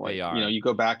capsule. Like, they you know, are. you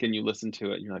go back and you listen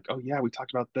to it and you're like, oh yeah, we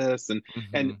talked about this, and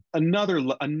Hmm.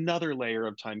 another layer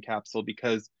of time capsule,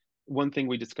 because one thing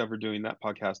we discovered doing that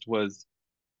podcast was,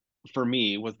 for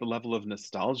me, was the level of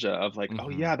nostalgia of like, oh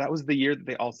Hmm. yeah, that was the year that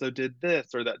they also did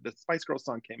this, or that the Spice Girls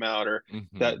song came out, or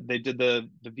that Hmm. they did the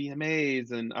VMAs.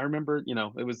 And I remember,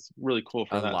 it was really cool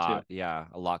for A that too. lot. Yeah.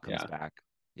 A lot comes Yeah. back.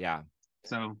 Yeah.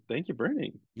 So thank you,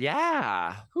 Brittany.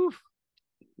 Yeah. Whew.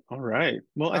 All right.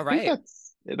 Well, All right. I think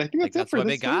Like that's it that's for what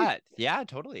we this week. got. Yeah,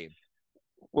 totally.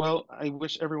 Well, I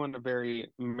wish everyone a very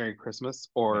Merry Christmas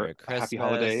or Merry a Happy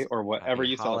Holiday Christmas. or whatever Happy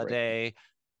you celebrate. holiday.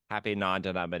 Happy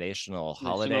non-denominational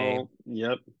holiday. National,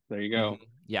 yep, there you go.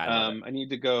 Yeah, I love it. I need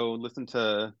to go listen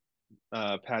to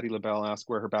Patti LaBelle ask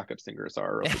where her backup singers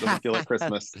are, or else it doesn't feel like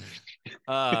Christmas.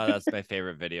 That's my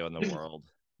favorite video in the world.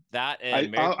 That and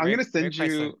I'm gonna Merry send Chrysler.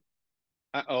 you.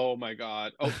 Oh my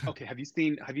God. Oh, okay. Have you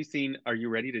seen? Are you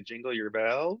ready to jingle your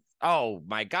bells? Oh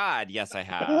my God, yes, I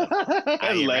have.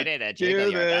 Are you Let's ready to jingle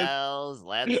do your this. bells?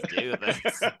 Let's do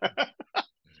this.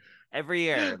 Every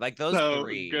year, like those So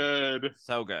three. good.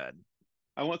 So good.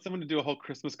 I want someone to do a whole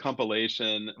Christmas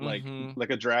compilation, Mm-hmm. like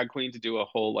a drag queen to do a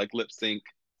whole like lip sync,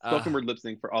 spoken Uh, word lip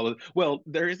sync for all of. Well,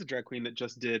 there is a drag queen that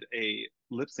just did a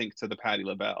lip sync to the Patti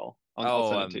LaBelle. I'll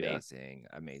oh, send it to you. amazing.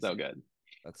 So Amazing. good.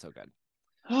 That's so good.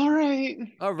 All right.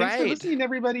 All Thanks for right. listening,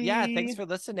 Yeah, thanks everybody. for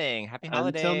listening. Happy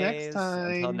Until next holidays.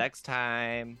 Until time. next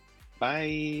time.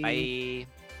 Bye.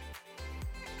 Bye.